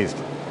be amazed.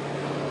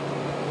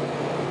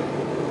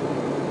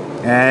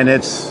 And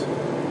it's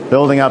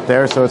building up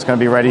there, so it's going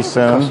to be ready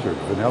soon. Custard,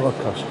 vanilla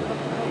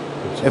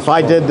custard. If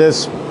I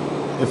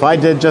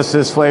did just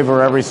this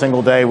flavor every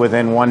single day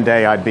within one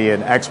day, I'd be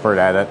an expert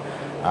at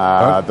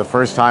it. The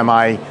first time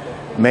I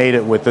made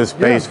it with this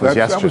base was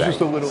that was yesterday.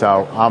 just a little-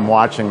 So I'm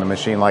watching the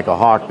machine like a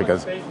hawk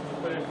because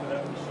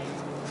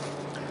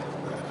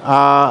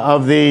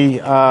of the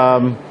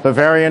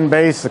Bavarian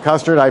base, the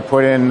custard, I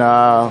put in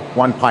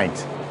 1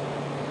 pint.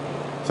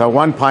 So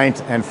 1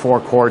 pint and 4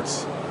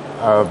 quarts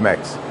of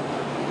mix.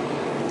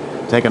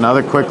 Take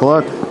another quick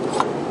look.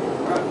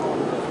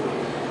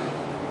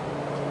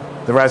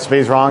 The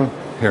recipe's wrong?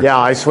 Here. Yeah,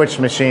 I switched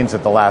machines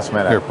at the last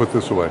minute. Here, put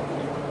this away.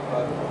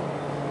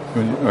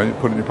 You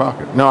put it in your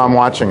pocket. No, I'm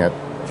watching it.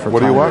 For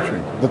What are you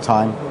time. watching? The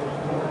time.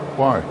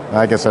 Why?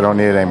 I guess I don't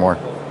need it anymore.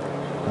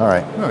 All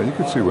right. No, you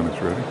can see when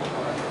it's ready.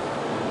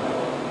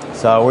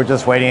 So we're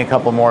just waiting a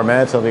couple more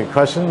minutes. There'll be a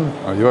question.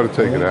 Oh, you ought to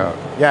take it out.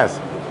 Yes.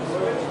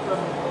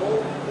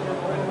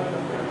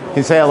 Can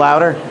you say it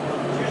louder?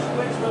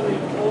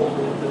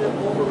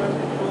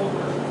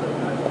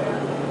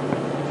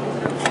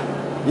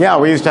 Yeah,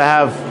 we used to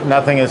have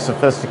nothing as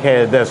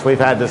sophisticated as this. We've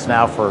had this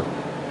now for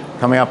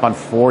coming up on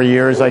 4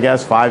 years, I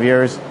guess, 5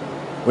 years.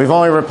 We've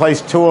only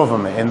replaced 2 of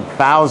them in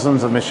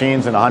thousands of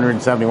machines in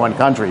 171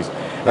 countries.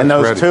 And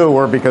those ready. 2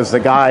 were because the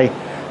guy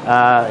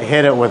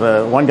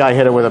one guy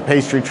hit it with a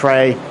pastry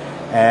tray,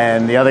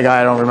 and the other guy,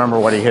 I don't remember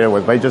what he hit it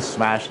with, but he just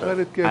smashed it. Let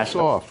it get Smashed it.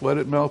 soft. Let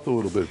it melt a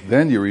little bit.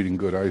 Then you're eating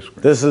good ice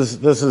cream. This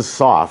is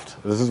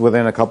soft. This is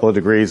within a couple of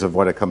degrees of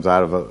what it comes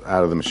out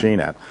of the machine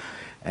at,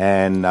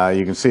 and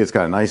you can see it's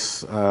got a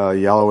nice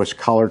yellowish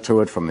color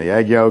to it from the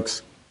egg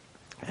yolks.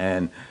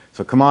 And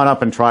so come on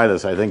up and try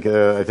this. I think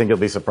you'll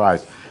be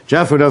surprised.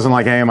 Jeff, who doesn't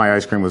like AMI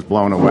ice cream, was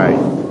blown away.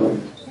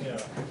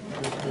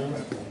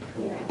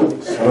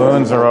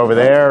 Spoons are over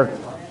there.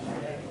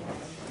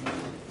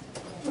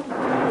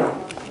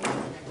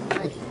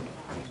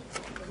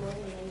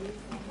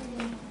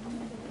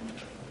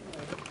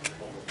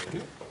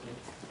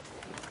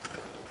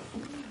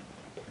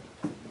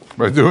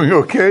 Am I doing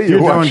okay? You're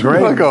doing watching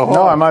great. Like a hawk.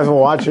 No, I might as well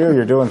watch you.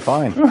 You're doing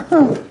fine.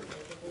 Can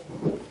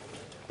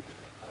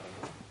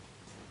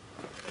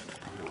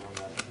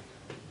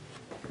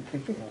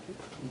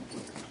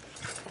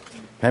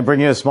I bring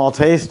you a small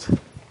taste?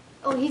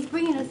 Oh, he's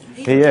bringing us.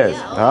 He is.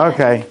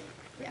 Okay.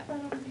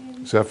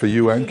 Is that for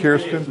you and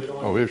Kirsten?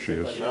 Oh, here she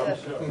is.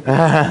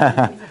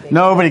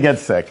 Nobody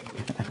gets sick.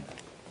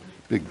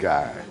 Big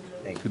guy.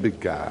 He's a big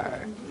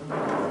guy.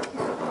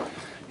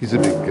 He's a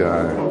big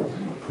guy.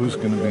 Who's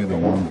going to be the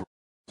one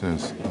that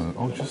says,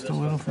 oh, just a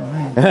little for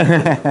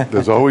me?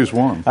 There's always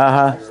one.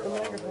 Uh-huh.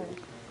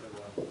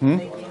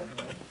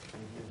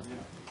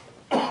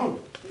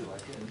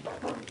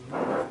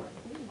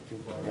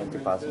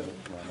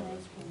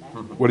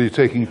 What are you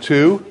taking,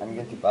 2?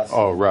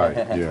 Oh, right,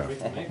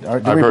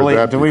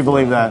 yeah. Do we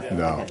believe that?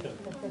 No.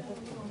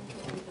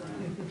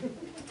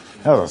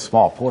 That was a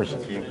small portion.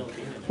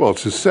 Well,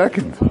 it's his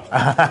second.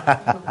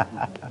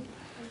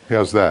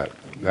 How's that?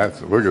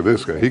 Look at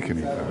this guy. He can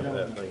eat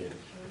that.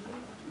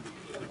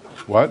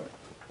 What?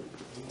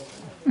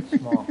 You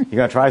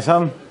gonna try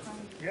some?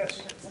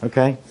 Yes.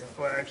 Okay.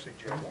 Well, actually,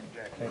 Jack.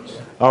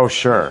 Oh,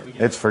 sure.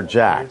 It's for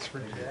Jack.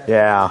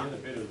 Yeah.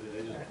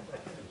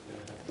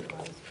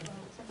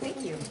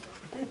 Thank you.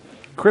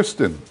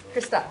 Kristen.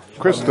 Krista.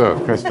 Krista.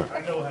 Krista.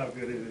 I know how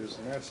good it is,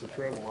 and that's the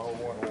trouble. I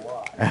want a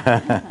lot.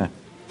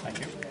 Thank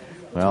you.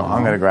 Well,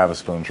 I'm gonna grab a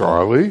spoon.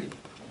 Charlie.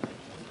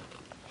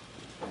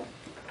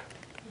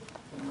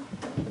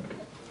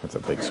 That's a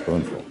big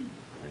spoonful.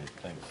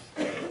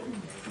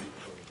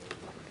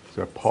 Is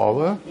that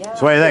Paula? So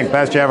what do you think?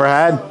 Best you ever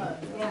had?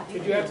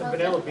 Could you add some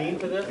vanilla bean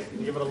to this?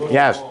 Give it a little.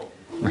 Yes.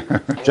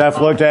 Jeff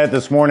looked at it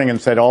this morning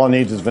and said all it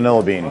needs is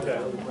vanilla bean.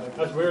 Okay.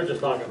 That's what we were just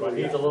talking about.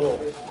 It needs a little.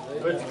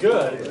 If it's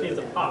good, it needs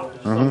a pop.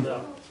 Just thumbs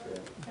up.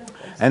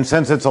 And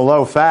since it's a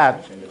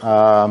low-fat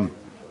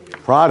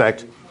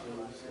product,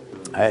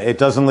 it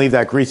doesn't leave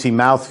that greasy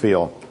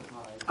mouthfeel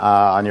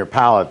on your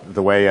palate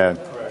the way a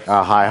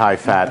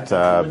high-fat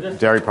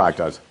dairy product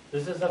does.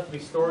 Does this have to be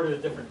stored at a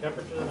different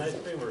temperature than ice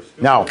cream, or scooped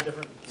No, at a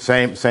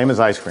different? same as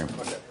ice cream.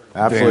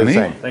 Absolutely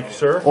Danny? same. Thank you,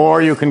 sir.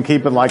 Or you can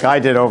keep it like I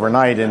did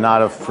overnight in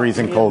not a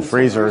freezing cold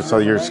freezer, so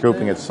you're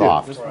scooping it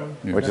soft,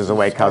 which is the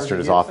way custard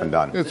is often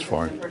done. It's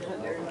fine.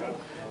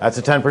 That's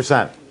a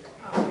 10%.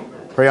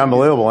 Pretty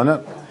unbelievable,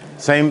 isn't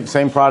it?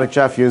 Same product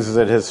Jeff uses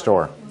at his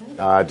store,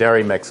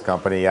 Dairy Mix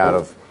Company out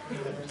of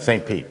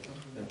St. Pete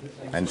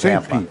and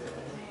St. Tampa. Pete.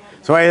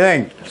 So what do you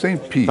think?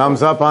 St. Pete.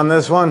 Thumbs up on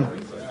this one?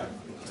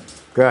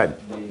 Good.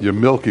 You're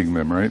milking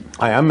them, right?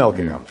 I am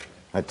milking them.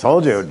 I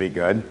told you it would be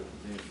good.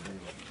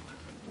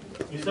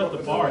 You set the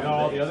bar. Now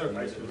all the other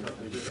ice creams have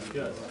to be just as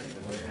good.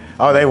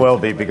 Oh, they will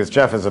be because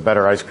Jeff is a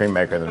better ice cream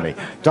maker than me.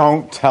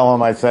 Don't tell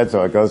him I said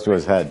so. It goes to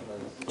his head.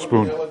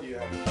 Spoon.